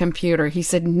get a computer. He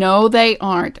said, no, they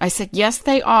aren't. I said, yes,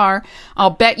 they are. I'll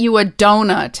bet you a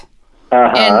donut.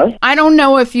 And I don't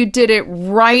know if you did it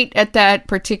right at that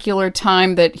particular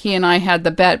time that he and I had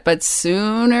the bet, but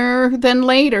sooner than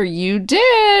later, you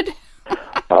did.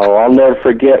 Oh, I'll never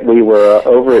forget. We were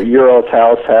over at Euro's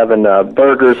house having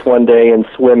burgers one day and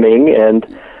swimming, and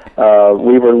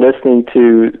we were listening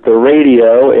to the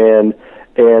radio and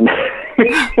and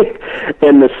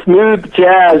the smooth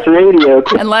jazz radio.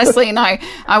 And Leslie and I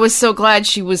was so glad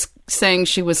she was saying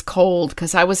she was cold,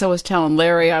 because I was always telling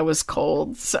Larry I was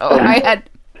cold. So I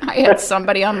had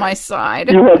somebody on my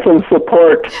side. You had some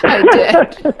support. I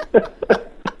did.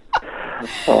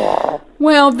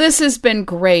 Well, this has been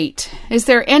great. Is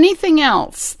there anything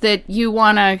else that you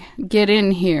want to get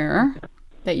in here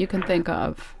that you can think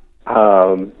of?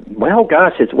 Well,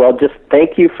 gosh, just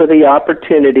thank you for the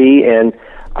opportunity, and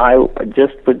I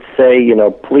just would say,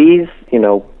 please,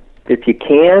 if you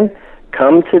can,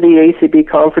 come to the ACB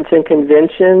Conference and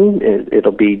Convention.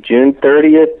 It'll be June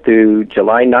 30th through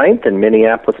July 9th in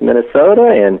Minneapolis, Minnesota,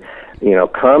 and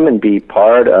come and be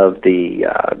part of the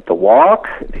walk,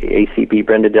 the ACB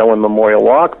Brenda Dillon Memorial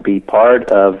Walk. Be part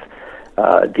of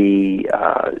the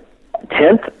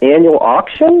 10th annual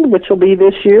auction, which will be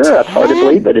this year. That's hard to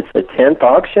believe, but it's the 10th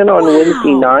auction on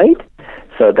Wednesday night.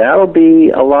 So that'll be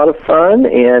a lot of fun.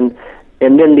 And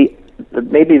then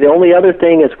maybe the only other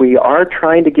thing is we are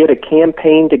trying to get a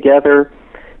campaign together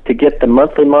to get the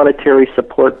monthly monetary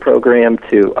support program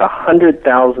to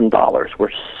 $100,000. We're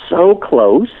so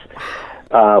close.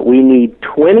 We need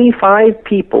 25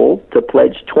 people to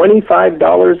pledge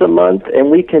 $25 a month,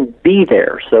 and we can be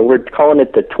there. So we're calling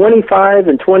it the 25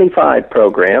 and 25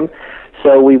 program.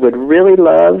 So we would really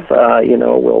love,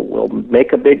 we'll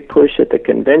make a big push at the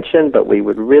convention, but we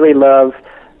would really love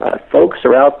folks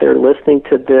are out there listening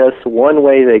to this. One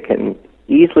way they can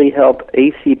easily help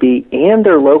ACB and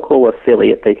their local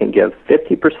affiliate, they can give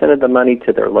 50% of the money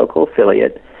to their local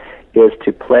affiliate, is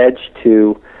to pledge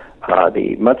to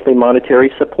the monthly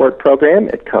monetary support program.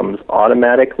 It comes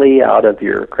automatically out of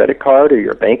your credit card or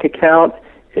your bank account.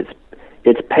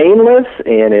 It's painless,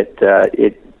 and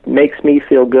it makes me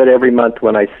feel good every month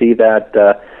when I see that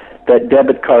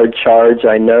debit card charge.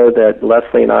 I know that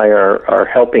Leslie and I are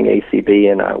helping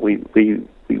ACB, and we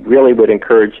really would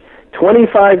encourage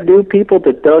 25 new people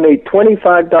to donate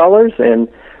 $25, and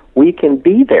we can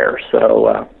be there.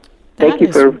 So thank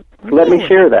you for letting me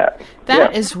share that.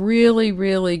 That is really,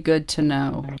 really good to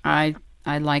know. I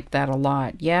like that a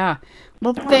lot. Yeah.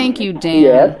 Well, thank you, Dan.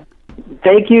 Yes.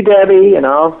 Thank you, Debbie, and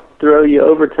I'll throw you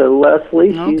over to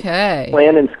Leslie. Okay. She's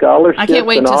planning scholarships I can't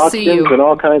wait and to auctions see you. and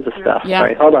all kinds of stuff. Yeah. All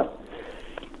right, hold on.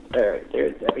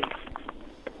 There's Debbie.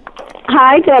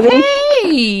 Hi, Debbie.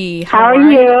 Hey. How are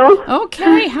you?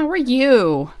 Okay. How are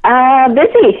you?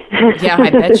 Busy. Yeah,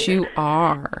 I bet you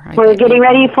are. We're getting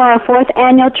ready for our 4th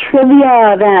annual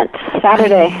trivia event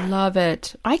Saturday. I love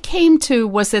it. I came to,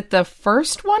 was it the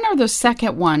first one or the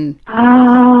second one?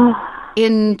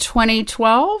 In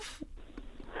 2012?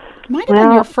 Might have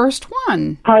been your first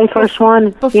one. Probably first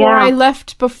one. Before I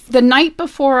left, the night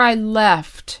before I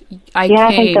left, I came.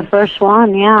 I think the first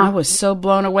one, I was so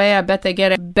blown away. I bet they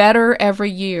get it better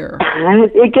every year.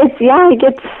 It gets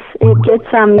what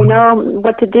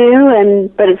to do,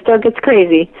 but it still gets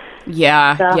crazy.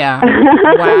 Yeah, so. Yeah.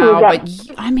 Wow. But,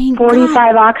 I mean,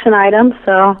 45 auction items,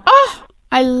 so. Oh,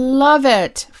 I love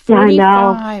it. 45. I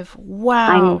know.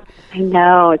 Wow. I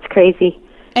know. It's crazy.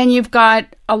 And you've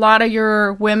got a lot of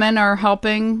your women are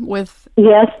helping with...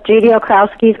 Yes, Judy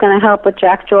Okraowski's going to help with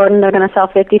Jack Jordan. They're going to sell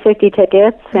 50-50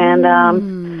 tickets. And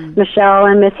Michelle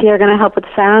and Missy are going to help with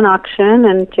the silent auction.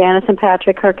 And Janice and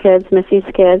Patrick, her kids, Missy's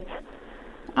kids.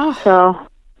 Oh. So,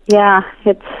 yeah,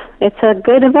 it's a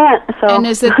good event. So. And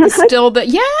is it still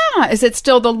is it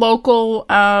still the local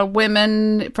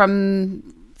women from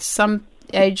some...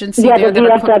 agency? Yeah, the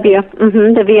VFW.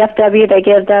 The VFW, they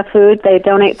give the food. They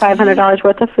donate $500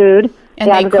 worth of food. And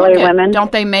the they auxiliary cook it. women.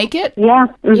 Don't they make it? Yeah.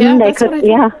 Yeah, they that's cook. what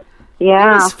I think.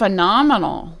 Yeah. It's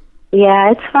phenomenal.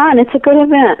 Yeah, it's fun. It's a good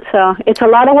event. So it's a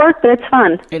lot of work, but it's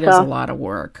fun. It is a lot of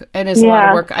work. It is a lot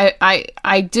of work.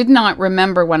 I did not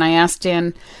remember when I asked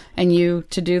Dan and you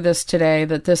to do this today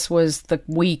that this was the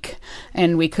week,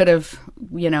 and we could have,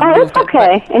 moved it's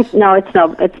okay. It's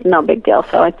no big deal.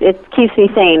 So it keeps me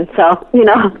sane. So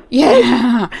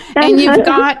Yeah, and you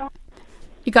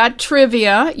got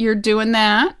trivia. You're doing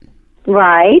that,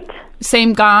 right?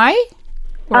 Same guy.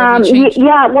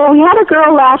 Yeah, well, we had a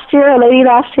lady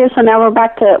last year, so now we're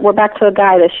back to a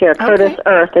guy this year. Curtis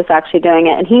Earth is actually doing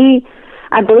it, and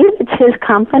I believe it's his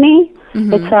company.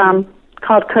 Mm-hmm. It's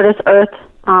called Curtis Earth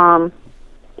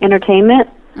Entertainment.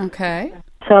 Okay.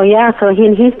 So yeah, so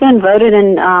he's been voted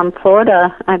in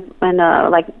Florida and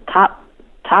like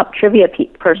top trivia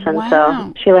person. Wow.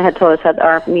 So Sheila had told us at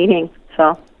our meeting.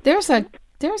 So there's an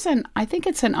I think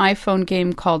it's an iPhone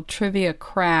game called Trivia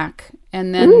Crack,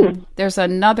 and then there's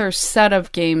another set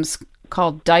of games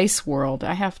called Dice World.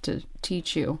 I have to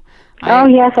teach you.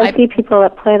 Yes, I see people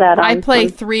that play that. I play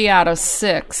 3 out of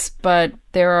 6, but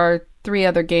there are 3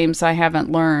 other games I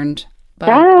haven't learned. But,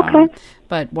 okay.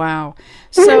 But wow.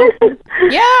 So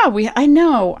yeah, I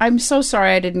know. I'm so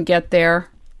sorry I didn't get there.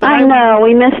 But I know.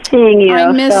 We miss seeing you.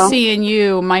 I miss seeing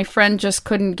you. My friend just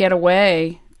couldn't get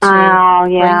away. Bring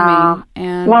me.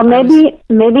 And well, maybe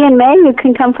in May you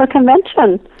can come for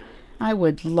convention. I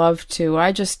would love to.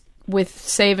 With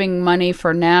saving money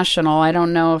for National, I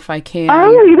don't know if I can.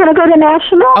 Oh, you're going to go to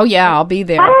National? Oh, yeah, I'll be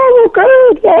there. Oh,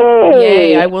 good. Yay.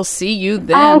 Yay, I will see you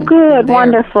then. Oh, good. There.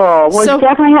 Wonderful. We'll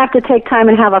definitely have to take time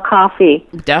and have a coffee.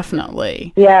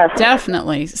 Definitely. Yes.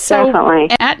 Definitely. So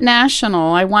definitely. At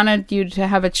National, I wanted you to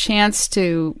have a chance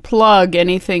to plug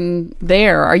anything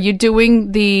there. Are you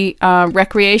doing the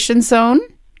recreation zone?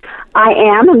 I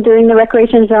am. I'm doing the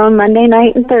recreation zone Monday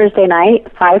night and Thursday night,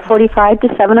 5:45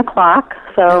 to 7 o'clock.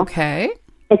 So okay.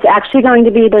 It's actually going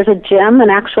to be, there's a gym,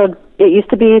 it used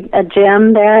to be a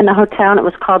gym there in the hotel, and it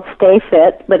was called Stay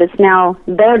Fit, but it's now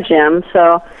their gym.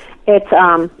 So it's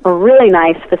a really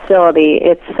nice facility.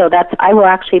 I will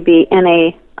actually be in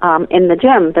the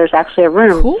gym. There's actually a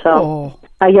room. Cool. So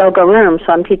a yoga room.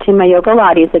 So I'm teaching my yoga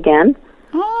Pilates again.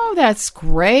 Oh, that's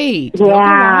great. Yeah.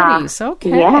 Yoga Pilates.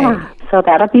 Okay. Yeah. So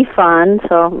that'll be fun.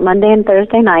 So Monday and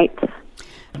Thursday nights.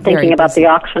 Thinking about the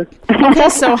auction. Okay,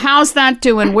 so how's that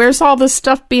doing? Where's all the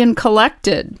stuff being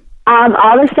collected? All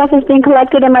the stuff is being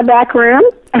collected in my back room.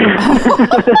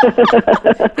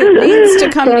 It needs to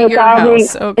come to your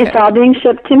house. Okay. It's all being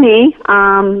shipped to me.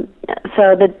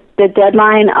 So the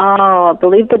deadline, I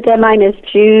believe the deadline is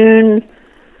June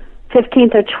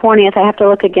 15th or 20th. I have to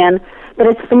look again. But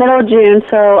it's the middle of June,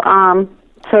 so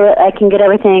I can get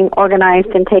everything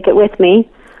organized and take it with me.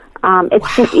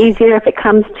 It's just easier if it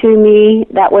comes to me.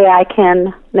 That way I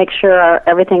can make sure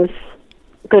everything's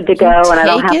good to go and I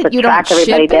don't have to track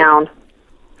everybody down.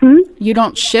 You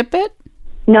don't ship it?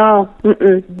 No.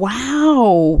 Mm-mm.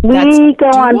 Wow. We go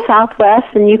on Southwest,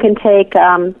 and you can take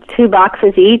 2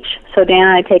 boxes each. So Dan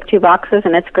and I take 2 boxes,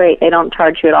 and it's great. They don't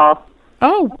charge you at all.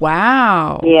 Oh,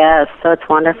 wow. Yes, so it's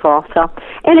wonderful.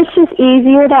 And it's just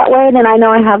easier that way. Then I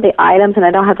know I have the items, and I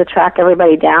don't have to track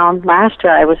everybody down. Last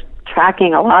year I was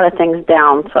tracking a lot of things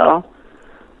down, so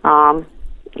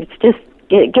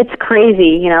it gets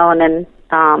crazy, and then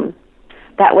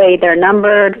that way they're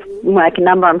numbered. I can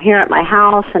number them here at my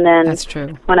house, and then that's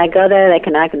true. When I go there, I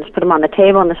can just put them on the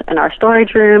table in our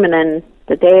storage room, and then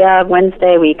the day of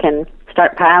Wednesday we can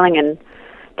start piling and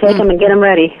take them and get them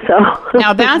ready. So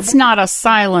now that's not a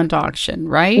silent auction,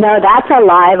 right? No, that's a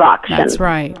live auction. That's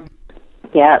right.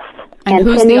 Yes. And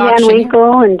who's Cindy the Van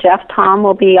Winkle and Jeff Tom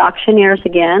will be auctioneers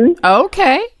again.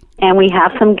 Okay. And we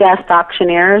have some guest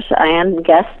auctioneers and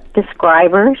guest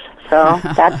describers. So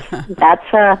that's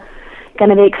going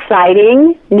to be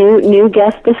exciting. New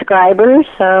guest describers.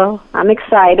 So I'm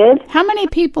excited. How many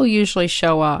people usually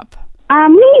show up?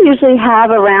 We usually have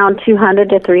around 200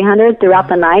 to 300 throughout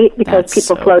the night because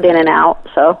people float in and out.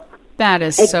 So that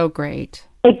is so great.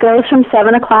 It goes from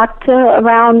 7 o'clock to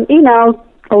around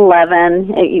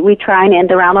 11. We try and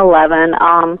end around 11.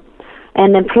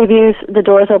 And then the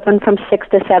doors open from 6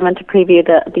 to 7 to preview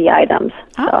the items.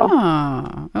 So.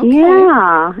 Okay.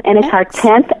 Yeah, and it's our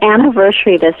 10th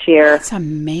anniversary this year. That's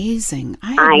amazing.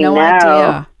 I had no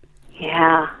idea.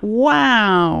 Yeah.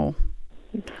 Wow.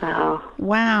 So.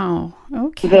 Wow.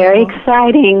 Okay. Very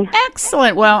exciting.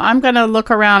 Excellent. Well, I'm going to look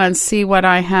around and see what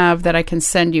I have that I can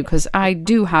send you because I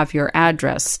do have your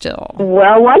address still.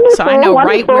 Well, wonderful. So I know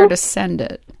right where to send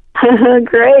it.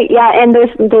 Great. Yeah, and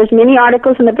there's many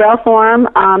articles in the Braille Forum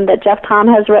that Jeff Tom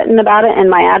has written about it, and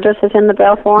my address is in the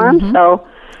Braille Forum. Mm-hmm. So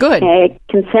good. You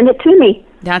can send it to me.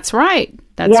 That's right.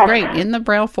 That's great. In the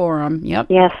Braille Forum. Yep.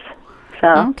 Yes. So.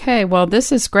 Okay. Well,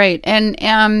 this is great. And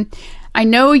I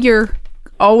know you're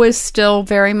always still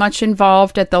very much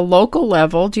involved at the local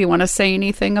level. Do you want to say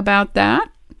anything about that?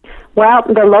 Well,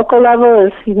 the local level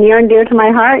is near and dear to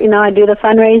my heart. I do the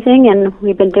fundraising, and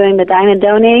we've been doing the Dine and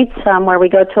Donates, where we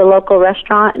go to a local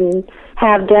restaurant and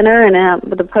have dinner, and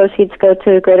the proceeds go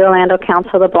to Greater Orlando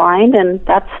Council of the Blind, and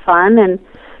that's fun. And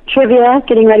trivia,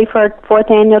 getting ready for our 4th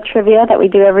annual trivia that we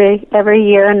do every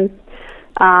year, and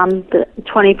The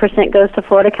 20% goes to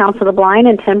Florida Council of the Blind,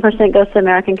 and 10% goes to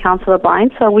American Council of the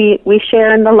Blind. So we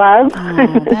share in the love.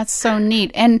 Oh, that's so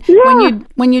neat. And Yeah.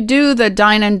 when you do the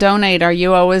dine and donate, are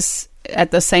you always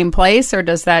at the same place, or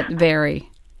does that vary?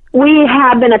 We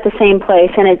have been at the same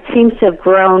place, and it seems to have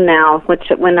grown now,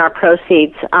 when our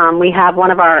proceeds. We have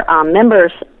one of our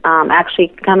members actually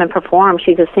come and perform.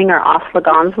 She's a singer, Osla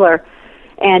Gonsler,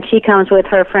 and she comes with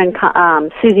her friend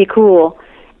Susie Cool,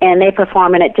 and they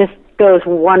perform, and it just goes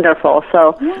wonderful.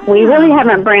 So we really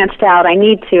haven't branched out. I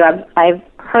need to. I've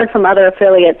heard from other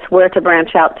affiliates where to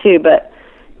branch out to, but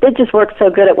it just works so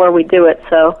good at where we do it.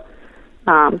 So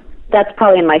that's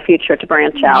probably in my future to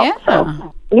branch out. Yeah.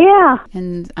 So, yeah.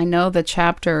 And I know the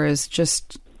chapter is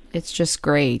just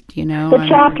great, you know. The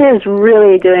chapter is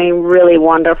really doing really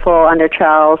wonderful under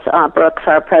Charles Brooks,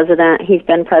 our president. He's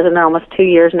been president almost 2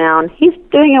 years now, and he's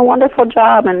doing a wonderful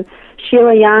job. And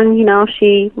Sheila Young,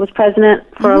 she was president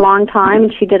for a long time,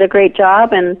 and she did a great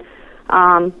job. And,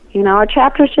 our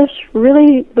chapter's just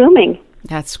really booming.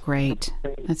 That's great.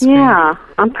 That's Yeah,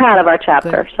 I'm proud of our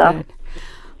chapter. Good.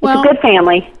 It's a good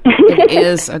family. It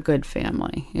is a good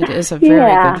family. It is a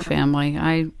very good family.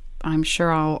 I'm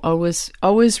sure I'll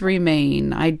always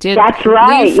remain. I did That's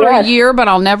right, leave for yes. a year, but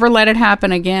I'll never let it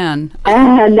happen again.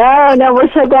 No,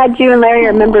 we're so glad you and Larry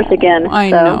are members again.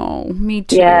 I so. know. Me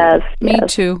too. Yes, Me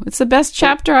too. It's the best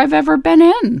chapter I've ever been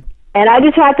in. And I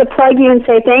just have to plug you and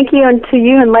say thank you, and to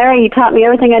you and Larry. You taught me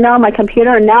everything I know on my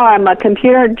computer, and now I'm a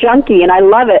computer junkie, and I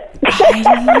love it.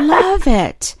 I love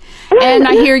it. And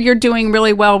I hear you're doing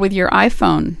really well with your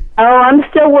iPhone. Oh, I'm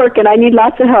still working. I need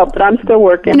lots of help, but I'm still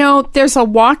working. There's a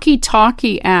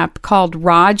walkie-talkie app called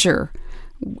Roger.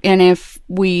 And if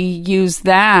we use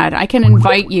that, I can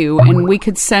invite you, and we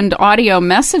could send audio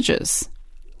messages.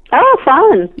 Oh,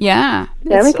 fun. Yeah.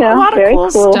 There we go. A lot of Very cool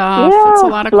stuff. Yeah, It's a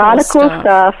lot of cool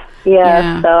stuff.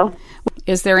 Yeah, so.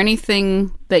 Is there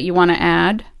anything that you want to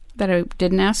add that I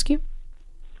didn't ask you?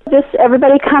 Just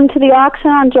everybody come to the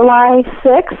auction on July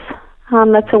 6th.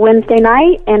 That's a Wednesday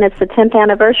night, and it's the 10th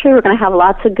anniversary. We're going to have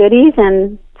lots of goodies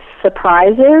and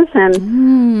surprises,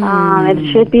 and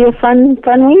it should be a fun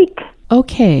week.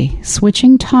 Okay,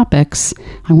 switching topics,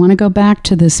 I want to go back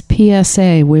to this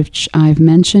PSA, which I've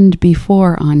mentioned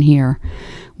before on here.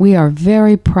 We are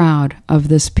very proud of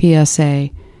this PSA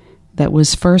that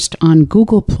was first on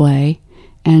Google Play,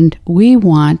 and we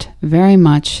want very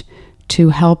much to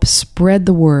help spread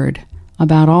the word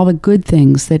about all the good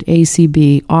things that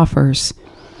ACB offers.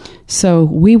 So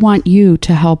we want you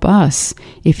to help us.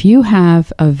 If you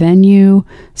have a venue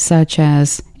such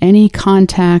as any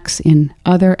contacts in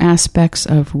other aspects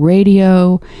of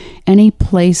radio, any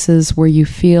places where you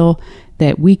feel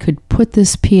that we could put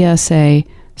this PSA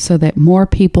so that more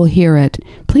people hear it,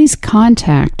 please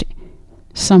contact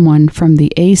someone from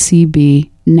the ACB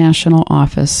National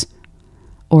Office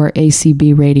or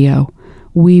ACB Radio.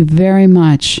 We very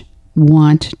much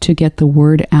want to get the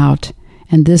word out,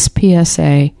 and this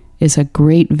PSA is a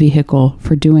great vehicle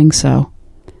for doing so.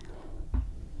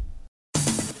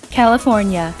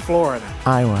 California, Florida,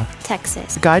 Iowa,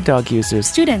 Texas, guide dog users,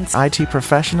 students, IT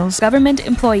professionals, government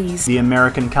employees. The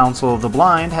American Council of the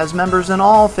Blind has members in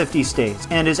all 50 states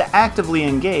and is actively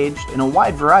engaged in a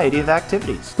wide variety of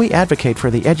activities. We advocate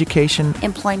for the education,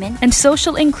 employment, and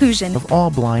social inclusion of all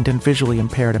blind and visually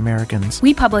impaired Americans.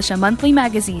 We publish a monthly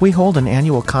magazine. We hold an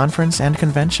annual conference and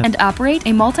convention. And operate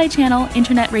a multi-channel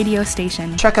internet radio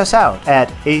station. Check us out at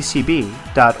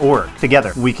acb.org.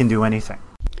 Together, we can do anything.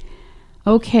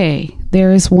 Okay,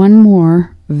 there is one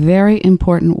more very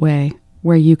important way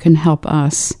where you can help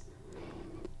us.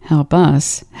 Help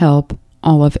us help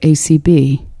all of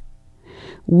ACB.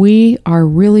 We are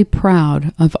really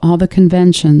proud of all the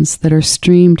conventions that are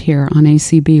streamed here on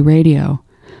ACB Radio,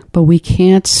 but we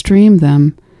can't stream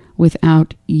them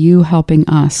without you helping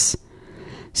us.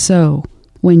 So,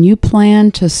 when you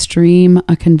plan to stream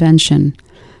a convention,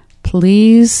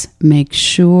 please make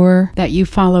sure that you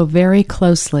follow very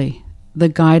closely the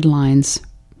guidelines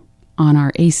on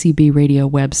our ACB Radio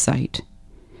website.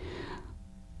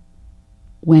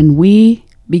 When we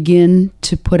begin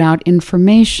to put out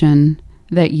information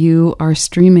that you are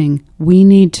streaming, we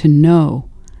need to know,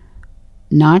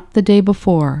 not the day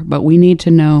before, but we need to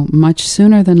know much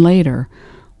sooner than later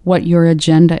what your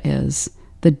agenda is,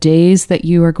 the days that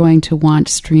you are going to want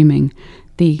streaming,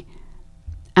 the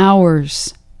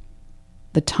hours,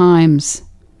 the times,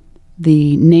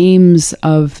 the names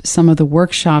of some of the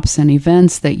workshops and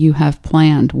events that you have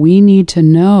planned. We need to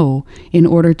know in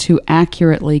order to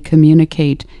accurately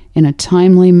communicate in a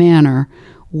timely manner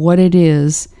what it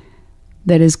is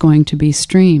that is going to be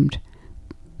streamed.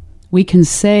 We can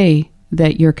say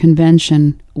that your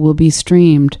convention will be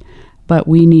streamed, but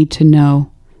we need to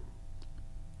know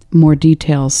more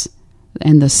details,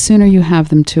 and the sooner you have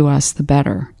them to us, the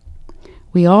better.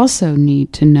 We also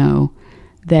need to know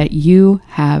that you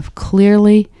have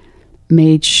clearly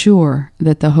made sure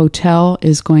that the hotel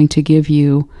is going to give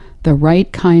you the right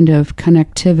kind of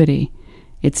connectivity.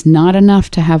 It's not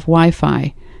enough to have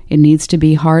Wi-Fi. It needs to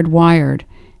be hardwired,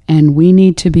 and we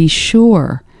need to be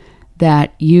sure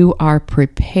that you are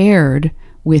prepared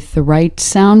with the right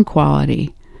sound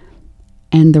quality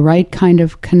and the right kind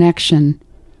of connection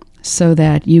so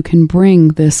that you can bring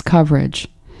this coverage.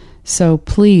 So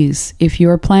please, if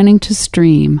you're planning to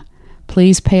stream,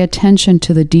 please pay attention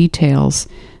to the details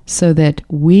so that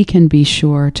we can be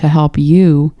sure to help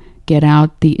you get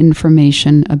out the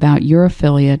information about your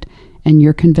affiliate and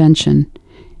your convention.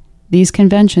 These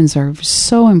conventions are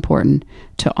so important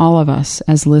to all of us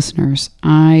as listeners.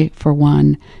 I, for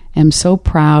one, am so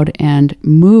proud and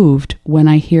moved when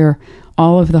I hear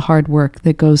all of the hard work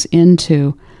that goes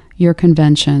into your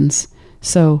conventions.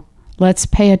 So let's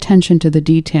pay attention to the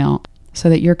detail so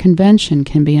that your convention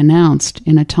can be announced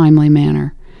in a timely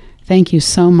manner. Thank you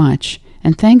so much,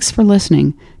 and thanks for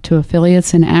listening to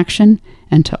Affiliates in Action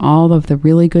and to all of the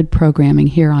really good programming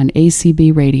here on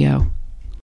ACB Radio.